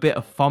 spiked with a bit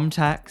of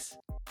thumbtacks,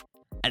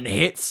 and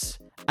hits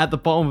at the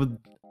bottom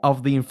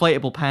of the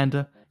inflatable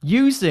panda,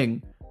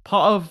 using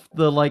part of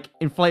the, like,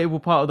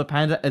 inflatable part of the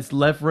panda as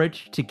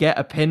leverage to get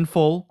a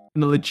pinfall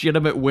and a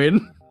legitimate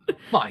win.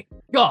 My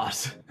God.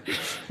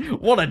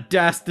 What a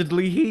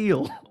dastardly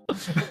heel.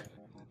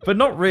 But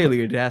not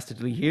really a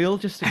dastardly heel,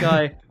 just a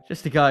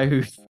guy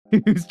who's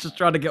just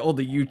trying to get all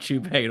the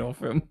YouTube hate off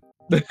him.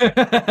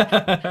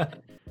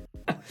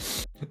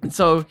 And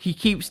so he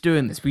keeps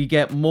doing this. We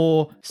get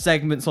more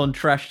segments on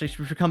Trash Taste,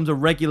 which becomes a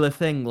regular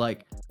thing,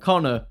 like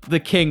Connor, the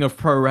king of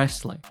pro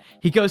wrestling.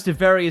 He goes to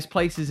various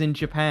places in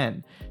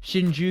Japan,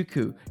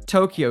 Shinjuku,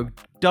 Tokyo,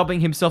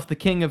 dubbing himself the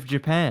king of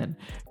Japan,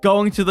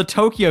 going to the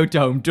Tokyo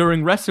Dome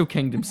during Wrestle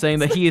Kingdom, saying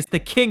that he is the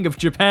king of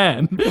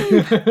Japan,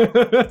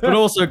 but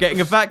also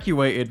getting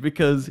evacuated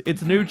because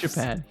it's New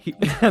Japan,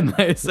 and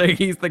they say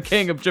he's the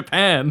king of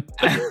Japan.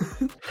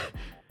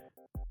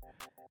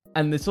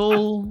 And this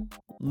all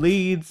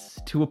leads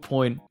to a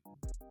point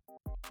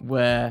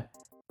where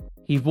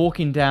he's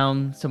walking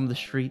down some of the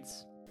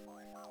streets,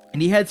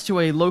 and he heads to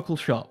a local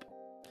shop,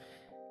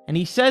 and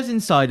he says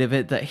inside of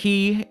it that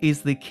he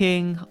is the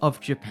king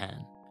of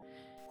Japan.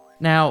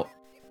 Now,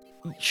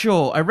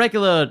 sure, a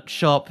regular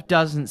shop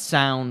doesn't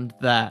sound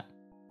that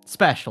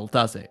special,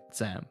 does it,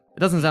 Sam? It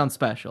doesn't sound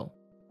special.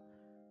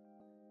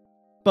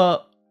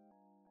 But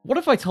what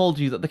if I told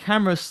you that the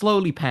camera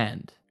slowly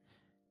panned,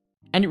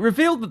 and it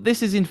revealed that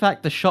this is in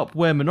fact the shop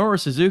where Minoru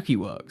Suzuki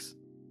works?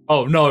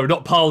 Oh no,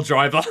 not Pile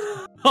Driver.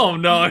 Oh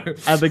no.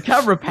 And the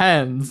camera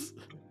pans,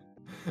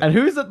 and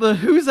who's at the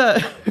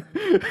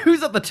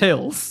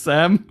tills,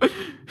 Sam?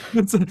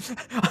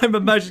 I'm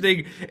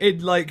imagining in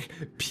like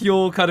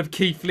pure kind of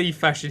Keith Lee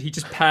fashion, he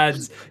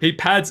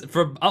pads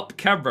from up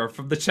camera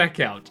from the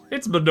checkout.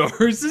 It's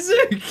Minoru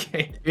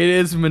Suzuki. It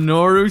is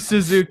Minoru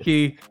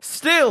Suzuki,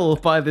 still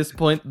by this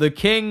point the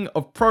king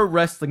of pro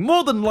wrestling,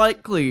 more than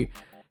likely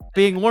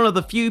being one of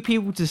the few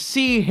people to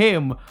see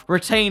him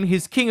retain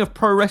his King of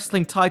Pro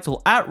Wrestling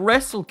title at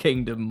Wrestle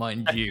Kingdom,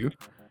 mind you.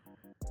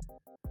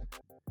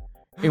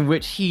 In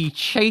which he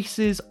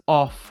chases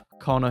off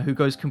Connor, who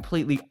goes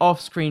completely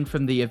off-screen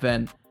from the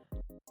event.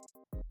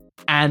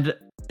 And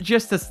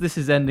just as this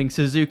is ending,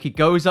 Suzuki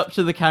goes up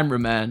to the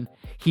cameraman,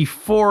 he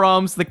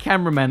forearms the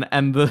cameraman,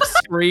 and the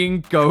screen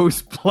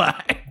goes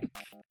black.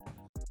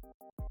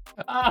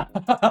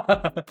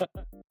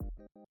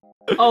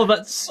 Oh,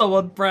 that's so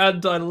on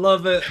brand. I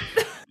love it.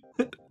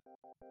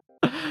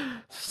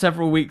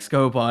 Several weeks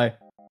go by.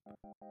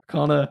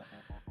 Connor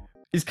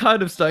is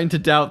kind of starting to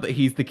doubt that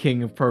he's the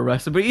king of pro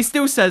wrestling, but he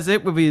still says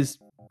it with his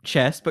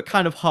chest, but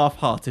kind of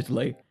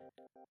half-heartedly.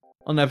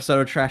 On an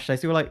episode of Trash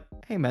Taste, they were like,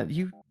 "Hey man,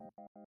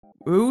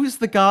 who's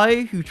the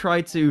guy who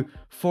tried to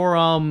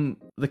forearm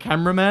the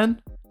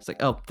cameraman?" It's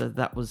like, "Oh,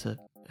 that was a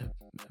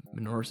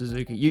Minoru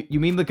Suzuki. You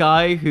mean the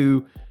guy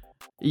who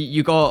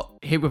you got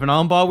hit with an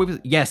armbar with?"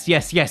 Yes,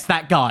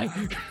 that guy.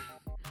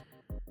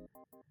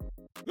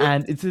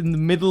 And it's in the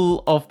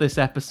middle of this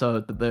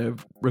episode that they're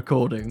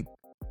recording.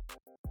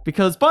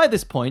 Because by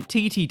this point,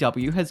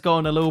 TTW has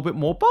gone a little bit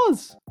more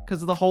buzz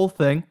because of the whole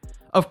thing.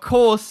 Of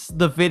course,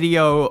 the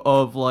video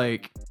of,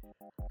 like,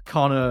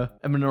 Connor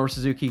and Minoru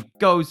Suzuki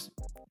goes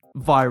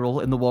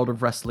viral in the world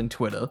of wrestling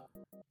Twitter.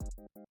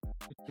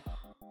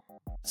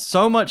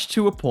 So much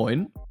to a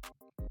point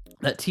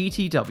that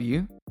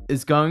TTW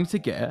is going to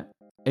get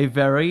a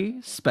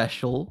very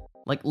special,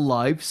 like,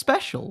 live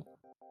special.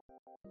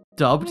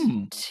 Dubbed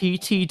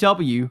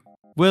TTW.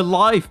 We're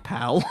live,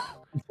 pal.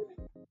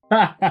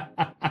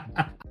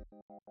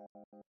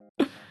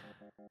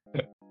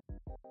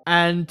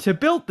 And to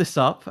build this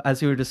up,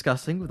 as we were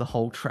discussing with the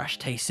whole Trash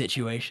Taste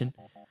situation,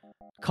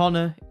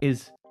 Connor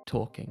is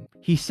talking.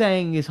 He's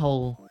saying his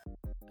whole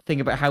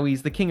thing about how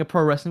he's the king of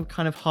pro wrestling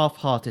kind of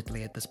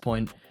half-heartedly at this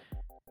point.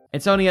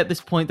 It's only at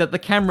this point that the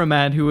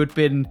cameraman, who had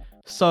been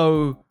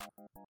so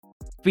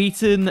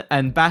beaten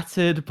and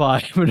battered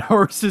by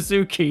Minoru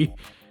Suzuki,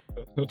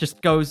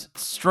 just goes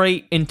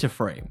straight into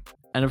frame.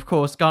 And of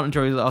course, Garnet and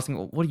Joey is asking,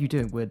 well, "What are you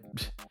doing?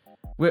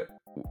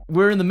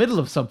 We're in the middle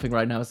of something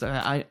right now." So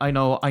I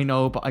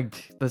know, but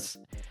there's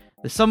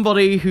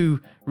somebody who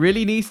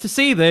really needs to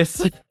see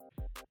this.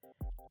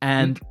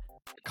 And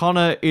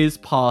Connor is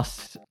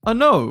passed a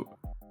note.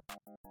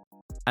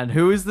 And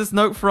who is this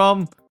note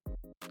from?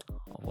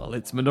 Well,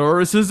 it's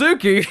Minoru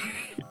Suzuki.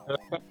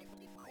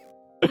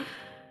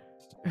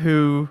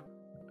 Who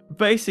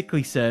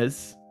basically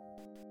says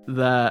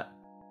that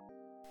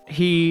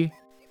he,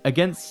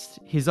 against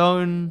his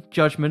own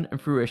judgment and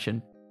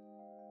fruition,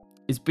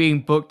 is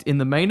being booked in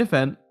the main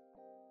event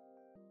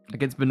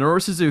against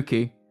Minoru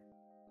Suzuki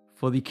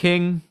for the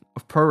King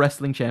of Pro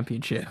Wrestling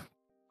Championship.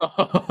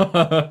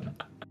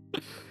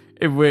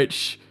 In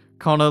which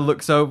Connor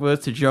looks over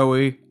to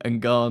Joey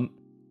and Garnt.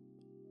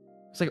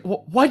 It's like,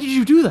 why did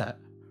you do that?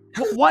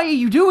 Why are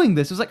you doing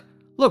this? It's like,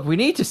 look, we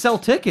need to sell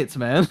tickets,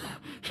 man.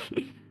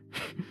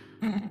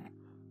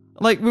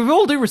 Like, with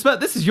all due respect,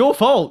 this is your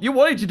fault. You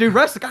wanted to do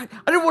wrestling.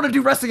 I didn't want to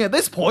do wrestling at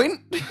this point.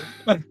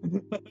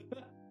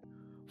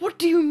 What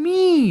do you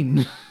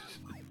mean?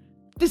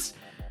 This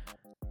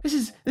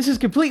is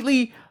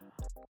completely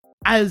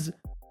as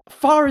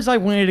far as I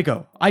wanted to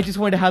go. I just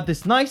wanted to have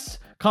this nice,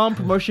 calm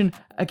promotion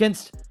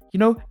against,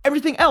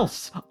 everything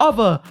else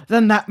other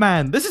than that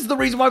man. This is the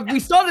reason why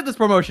we started this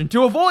promotion,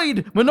 to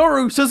avoid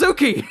Minoru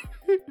Suzuki.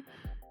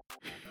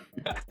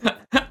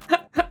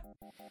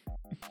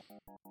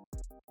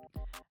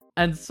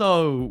 And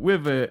so,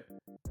 with it,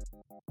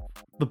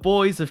 the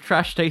boys of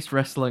Trash Taste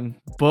Wrestling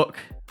book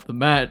the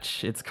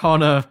match. It's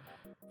Connor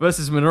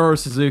versus Minoru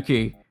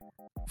Suzuki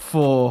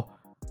for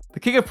the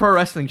King of Pro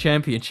Wrestling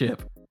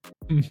Championship.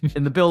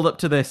 In the build-up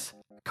to this,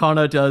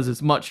 Connor does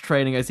as much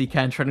training as he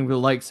can, training with the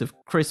likes of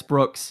Chris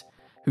Brooks,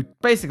 who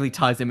basically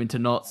ties him into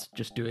knots,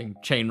 just doing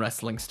chain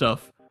wrestling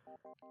stuff.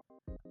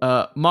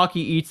 Maki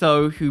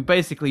Ito, who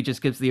basically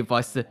just gives the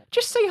advice to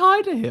just say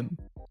hi to him.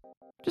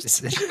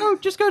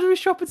 Just go to his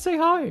shop and say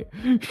hi.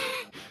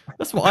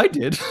 That's what I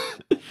did.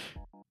 I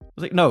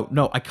was like,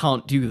 no, I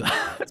can't do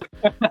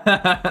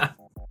that.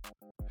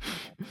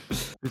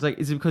 He was like,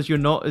 is it because you're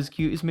not as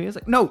cute as me? I was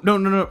like, no.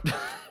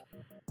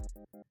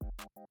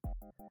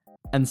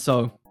 And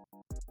so,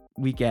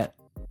 we get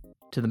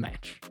to the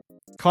match.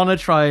 Connor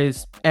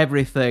tries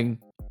everything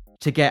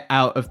to get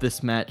out of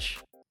this match.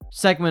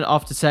 Segment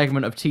after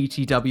segment of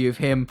TTW of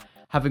him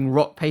having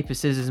rock, paper,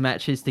 scissors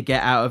matches to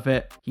get out of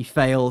it. He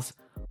fails.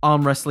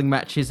 Arm wrestling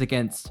matches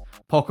against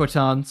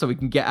Pokotan so he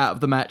can get out of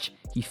the match.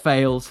 He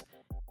fails.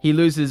 He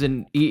loses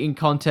an eating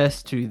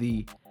contest to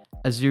the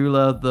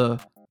Azula, the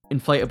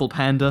inflatable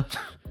panda.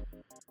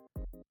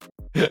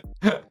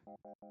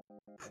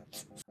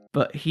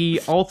 But he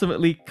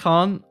ultimately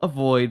can't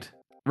avoid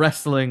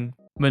wrestling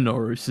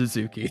Minoru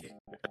Suzuki.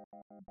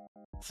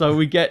 So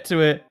we get to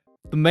it.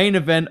 The main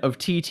event of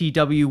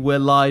TTW, we're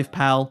live,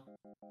 pal.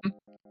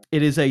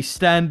 It is a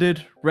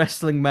standard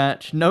wrestling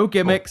match. No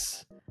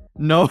gimmicks.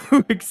 No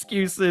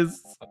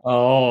excuses.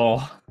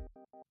 Oh.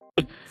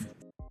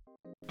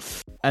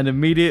 And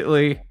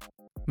immediately,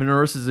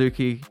 Minoru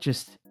Suzuki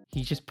just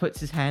puts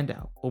his hand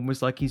out,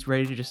 almost like he's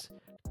ready to just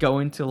go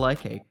into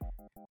like a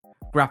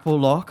grapple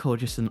lock or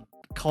just a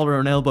collar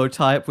and elbow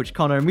tie-up, which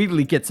Connor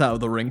immediately gets out of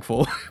the ring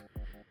for.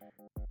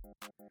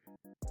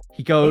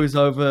 He goes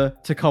over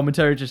to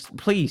commentary,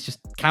 please, just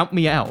count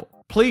me out.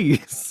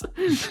 Please.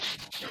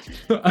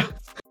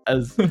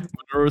 As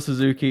Minoru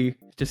Suzuki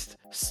just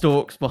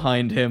stalks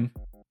behind him.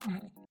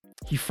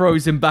 He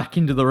throws him back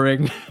into the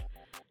ring.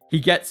 He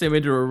gets him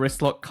into a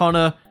wrist lock.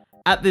 Connor,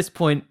 at this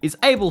point, is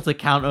able to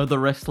counter the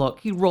wrist lock.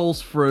 He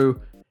rolls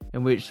through,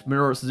 in which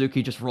Minoru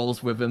Suzuki just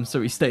rolls with him,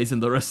 so he stays in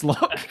the wrist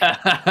lock.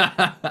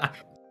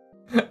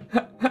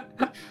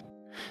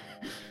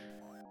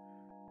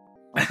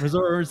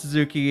 Minoru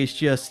Suzuki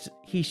is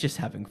he's just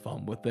having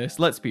fun with this.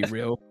 Let's be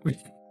real.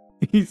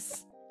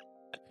 He's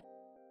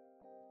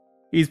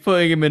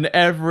putting him in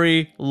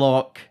every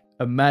lock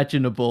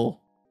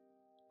imaginable,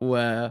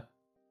 where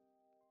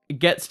it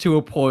gets to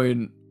a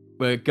point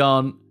where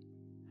Gaunt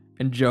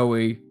and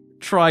Joey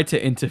try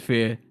to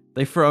interfere.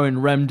 They throw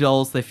in Rem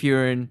dolls, they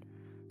throw in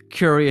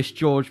Curious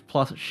George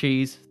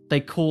plushies,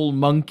 they call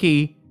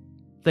Monkey.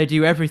 They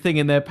do everything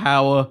in their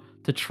power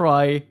to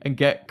try and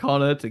get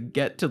Connor to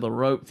get to the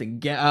ropes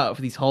and get out of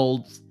these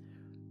holds,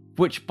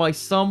 which by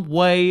some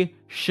way,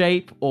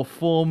 shape, or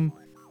form,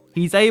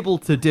 he's able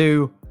to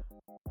do.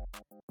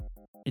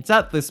 It's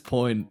at this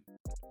point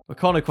where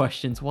Connor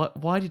questions,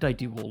 why did I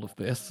do all of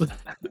this?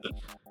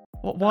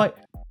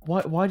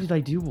 Why did I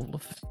do all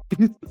of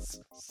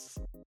this?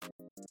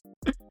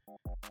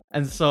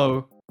 And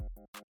so,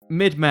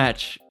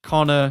 mid-match,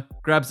 Connor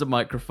grabs a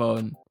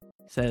microphone,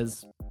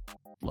 says,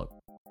 look,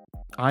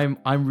 I'm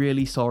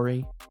really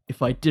sorry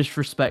if I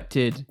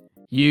disrespected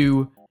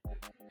you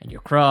and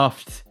your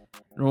craft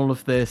and all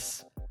of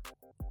this.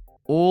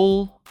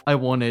 All I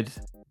wanted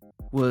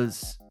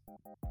was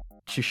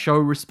to show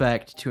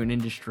respect to an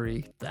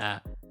industry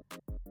that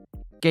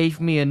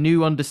gave me a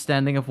new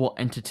understanding of what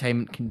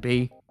entertainment can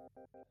be.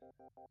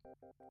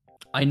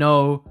 I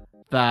know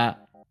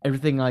that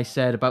everything I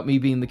said about me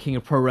being the king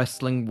of pro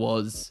wrestling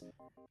was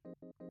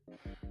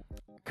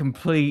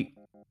complete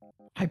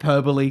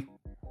hyperbole.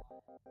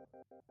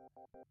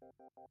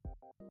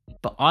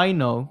 But I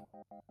know,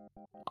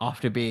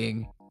 after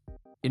being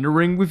in a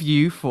ring with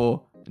you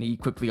for, and he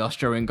quickly asked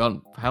Joey and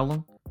Gaunt, for how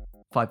long?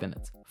 5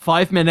 minutes.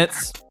 5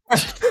 minutes!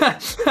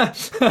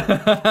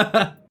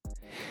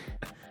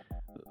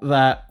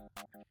 That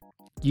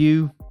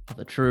you are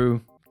the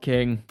true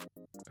king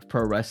of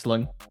pro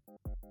wrestling.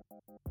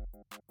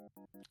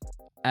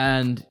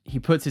 And he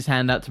puts his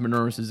hand out to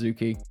Minoru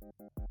Suzuki.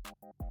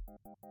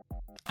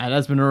 And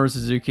as Minoru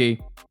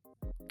Suzuki,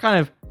 kind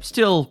of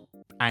still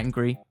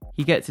angry,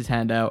 he gets his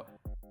hand out.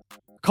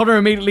 Connor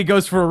immediately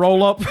goes for a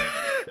roll-up.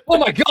 Oh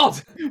my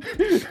god!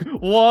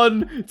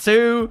 1,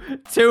 2,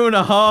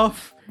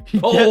 2.5. He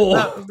gets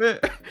out of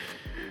it.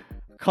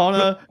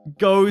 Connor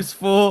goes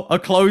for a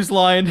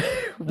clothesline.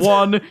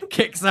 1,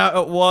 kicks out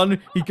at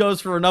 1. He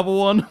goes for another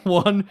one.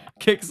 1,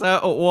 kicks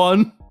out at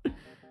 1.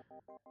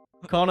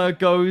 Connor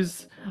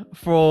goes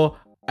for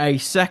a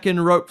second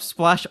rope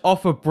splash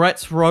off of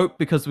Brett's rope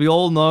because we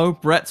all know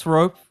Brett's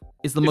rope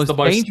is the most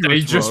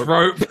dangerous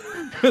rope.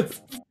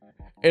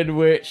 In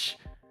which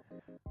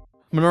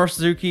Minoru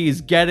Suzuki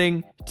is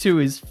getting to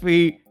his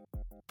feet,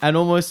 and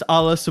almost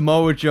a la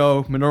Samoa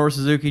Joe, Minoru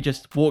Suzuki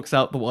just walks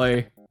out the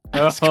way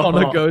as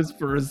Connor goes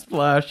for a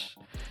splash.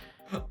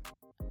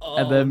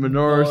 And then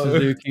Minoru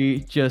Suzuki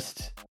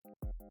just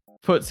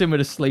puts him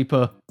with a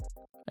sleeper,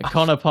 and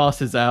Connor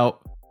passes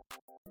out.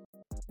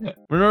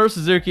 Minoru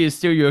Suzuki is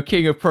still your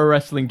King of Pro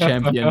Wrestling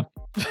champion.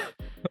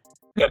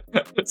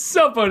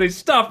 Somebody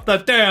stop the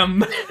damn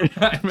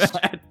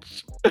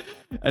match.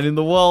 And in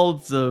the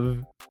worlds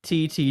of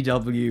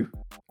TTW,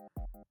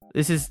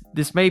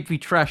 this may be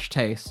trash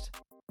taste,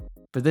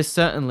 but this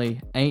certainly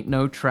ain't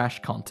no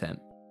trash content.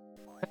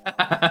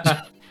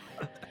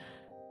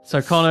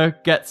 So Connor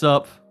gets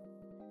up,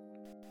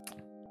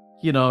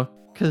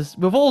 because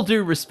with all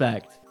due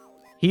respect,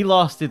 he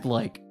lasted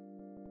like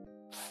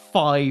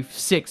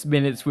 5-6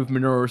 minutes with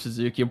Minoru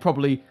Suzuki and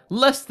probably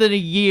less than a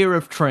year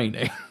of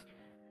training.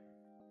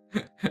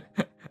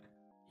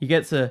 He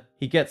gets a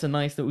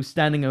nice little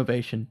standing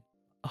ovation,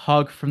 a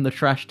hug from the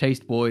Trash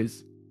Taste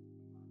boys,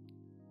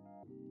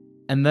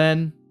 and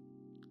then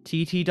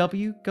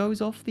TTW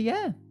goes off the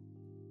air.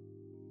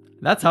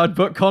 That's how I'd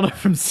put Connor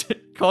from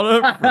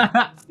C-Dog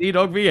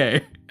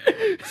VA.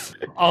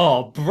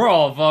 Oh,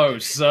 bravo,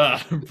 sir.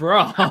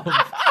 Bravo.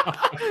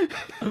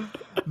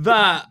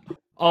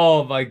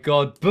 Oh my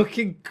god,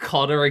 booking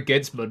Connor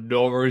against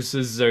Minoru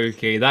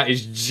Suzuki. That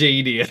is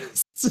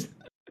genius.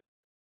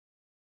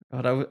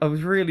 God, I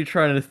was really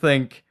trying to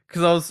think,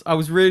 because I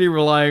was really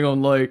relying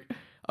on,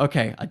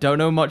 okay, I don't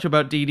know much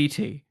about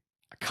DDT.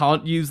 I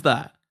can't use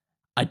that.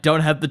 I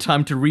don't have the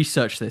time to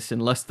research this in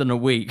less than a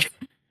week.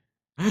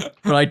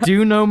 But I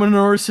do know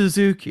Minoru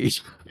Suzuki.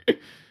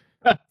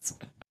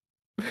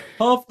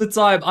 Half the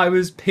time I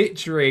was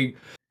picturing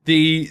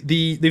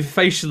the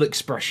facial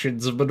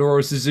expressions of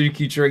Minoru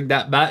Suzuki during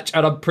that match,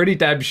 and I'm pretty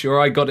damn sure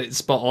I got it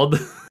spot on.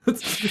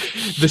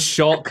 The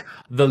shock,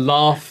 the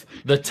laugh,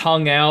 the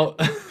tongue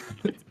out.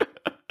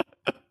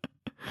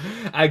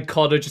 And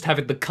Connor just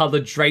having the colour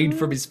drained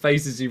from his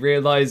face as he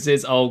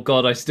realises, oh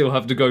god, I still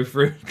have to go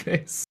through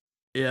this.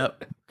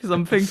 Yep. Because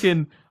I'm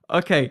thinking,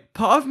 okay,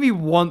 part of me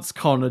wants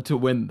Connor to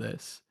win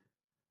this.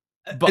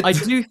 But I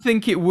do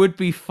think it would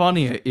be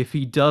funnier if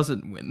he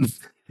doesn't win.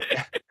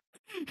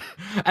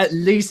 At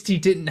least he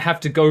didn't have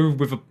to go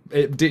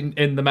didn't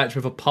end the match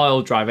with a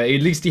pile driver.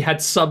 At least he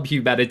had some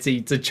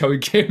humanity to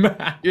choke him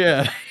out.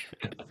 Yeah.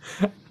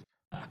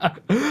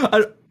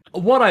 And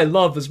what I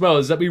love as well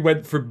is that we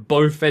went from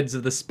both ends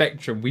of the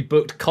spectrum. We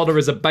booked Connor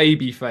as a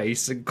baby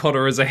face and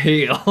Connor as a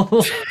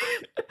heel.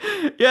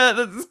 Yeah,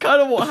 that's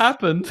kind of what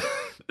happened.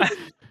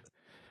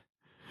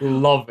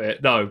 Love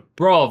it. No,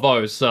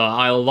 bravo, sir.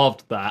 I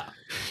loved that.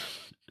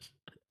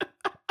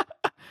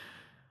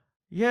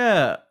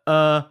 Yeah.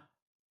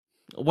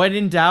 When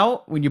in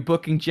doubt, when you're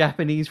booking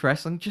Japanese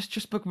wrestling,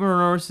 just book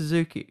Minoru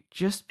Suzuki.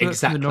 Just book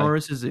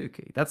Minoru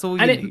Suzuki. That's all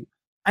you need.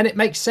 And it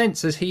makes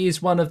sense, as he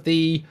is one of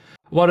the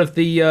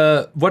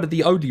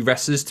only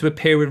wrestlers to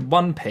appear in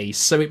One Piece,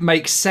 so it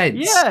makes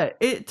sense. Yeah,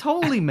 it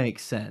totally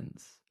makes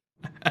sense.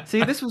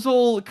 See, this was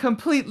all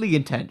completely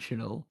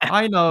intentional.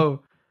 I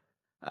know.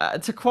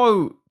 To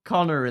quote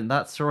Connor in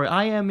that story,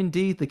 I am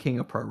indeed the king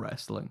of pro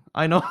wrestling.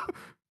 I know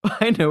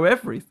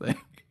everything.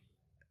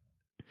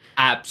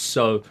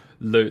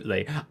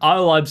 Absolutely.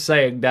 All I'm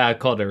saying now,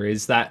 Connor,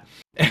 is that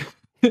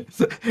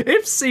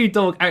if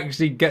Sea-Dog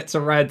actually gets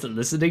around to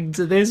listening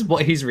to this,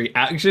 what his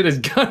reaction is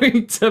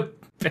going to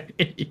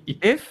be.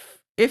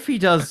 If he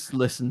does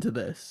listen to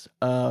this,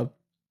 I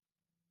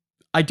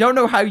don't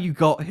know how you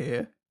got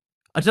here.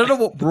 I don't know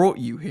what brought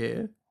you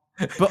here.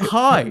 But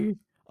hi.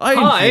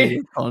 I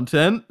enjoy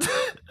content.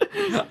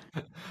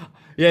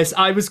 Yes,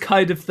 I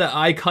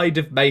kind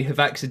of may have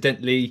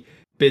accidentally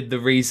been the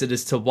reason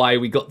as to why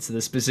we got to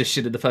this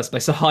position in the first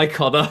place. So hi,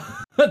 Connor.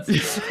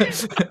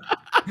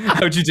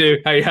 How'd you do?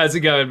 Hey, how's it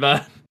going,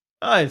 man?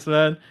 Nice,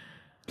 man.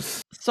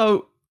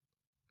 So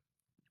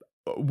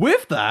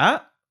with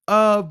that,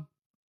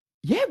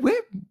 yeah,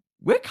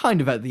 we're kind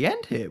of at the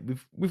end here.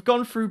 We've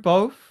gone through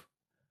both,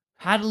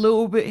 had a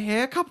little bit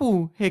here, a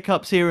couple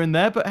hiccups here and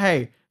there, but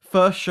hey,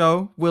 first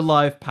show, we're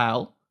live,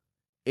 pal.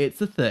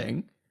 It's a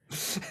thing.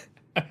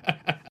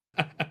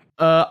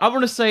 I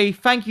want to say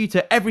thank you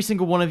to every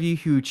single one of you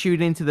who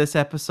tuned into this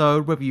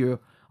episode, whether you're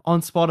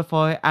on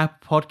Spotify,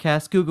 Apple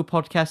Podcasts, Google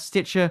Podcasts,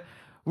 Stitcher,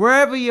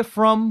 wherever you're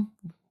from.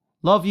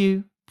 Love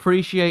you,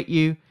 appreciate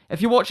you.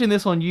 If you're watching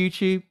this on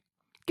YouTube,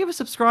 give a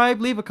subscribe,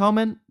 leave a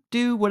comment,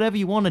 do whatever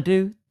you want to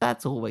do.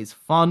 That's always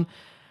fun.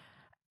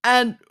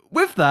 And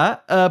with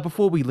that,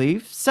 before we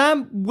leave,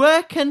 Sam,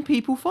 where can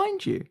people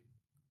find you?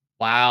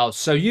 Wow,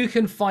 so you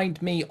can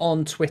find me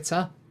on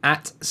Twitter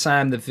at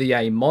Sam the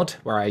VA Mod,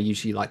 where I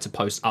usually like to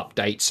post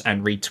updates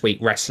and retweet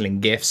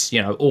wrestling gifs,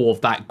 all of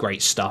that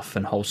great stuff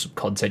and wholesome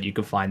content you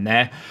can find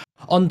there.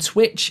 On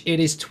Twitch, it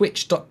is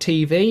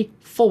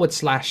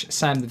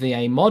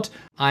twitch.tv/SamTheVAMod.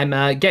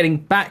 I'm getting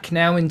back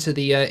now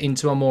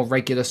into a more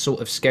regular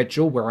sort of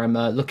schedule where I'm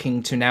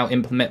looking to now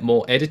implement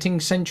more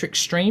editing-centric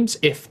streams,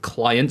 if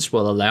clients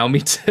will allow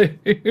me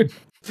to.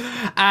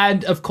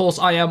 And, of course,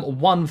 I am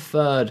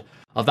 1/3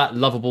 of that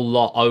lovable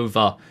lot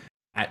over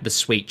at the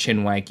Sweet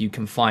Chinwag. You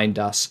can find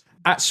us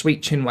at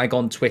Sweet Chinwag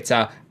on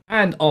Twitter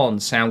and on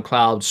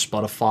SoundCloud,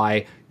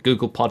 Spotify,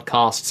 Google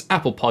Podcasts,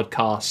 Apple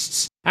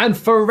Podcasts, and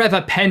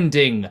forever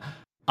pending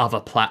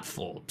other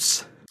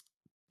platforms.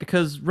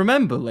 Because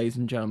remember, ladies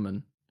and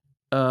gentlemen,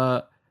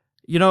 when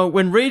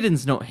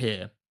Raiden's not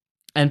here,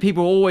 and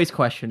people are always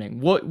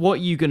questioning, what are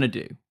you going to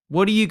do?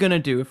 What are you going to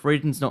do if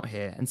Raiden's not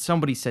here and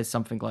somebody says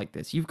something like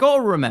this? You've got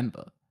to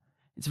remember,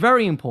 it's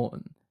very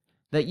important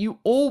that you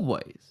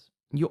always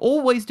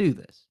do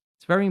this.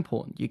 It's very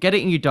important. You get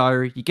it in your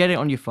diary, you get it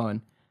on your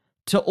phone,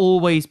 to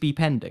always be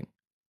pending.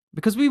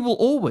 Because we will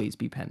always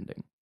be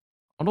pending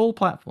on all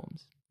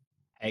platforms.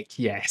 Heck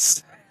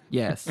yes.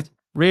 Yes.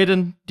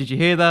 Reardon, did you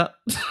hear that?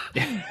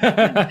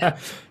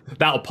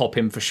 That'll pop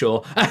in for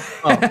sure.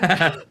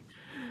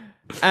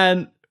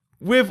 And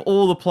with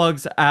all the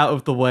plugs out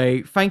of the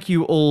way, thank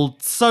you all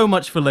so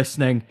much for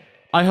listening.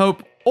 I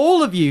hope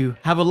all of you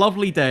have a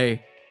lovely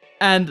day.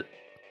 And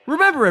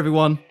remember,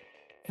 everyone,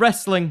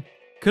 wrestling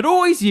could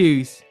always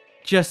use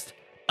just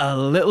a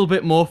little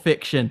bit more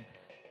fiction.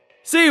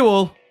 See you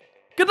all.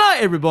 Good night,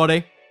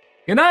 everybody.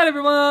 Good night,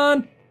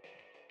 everyone.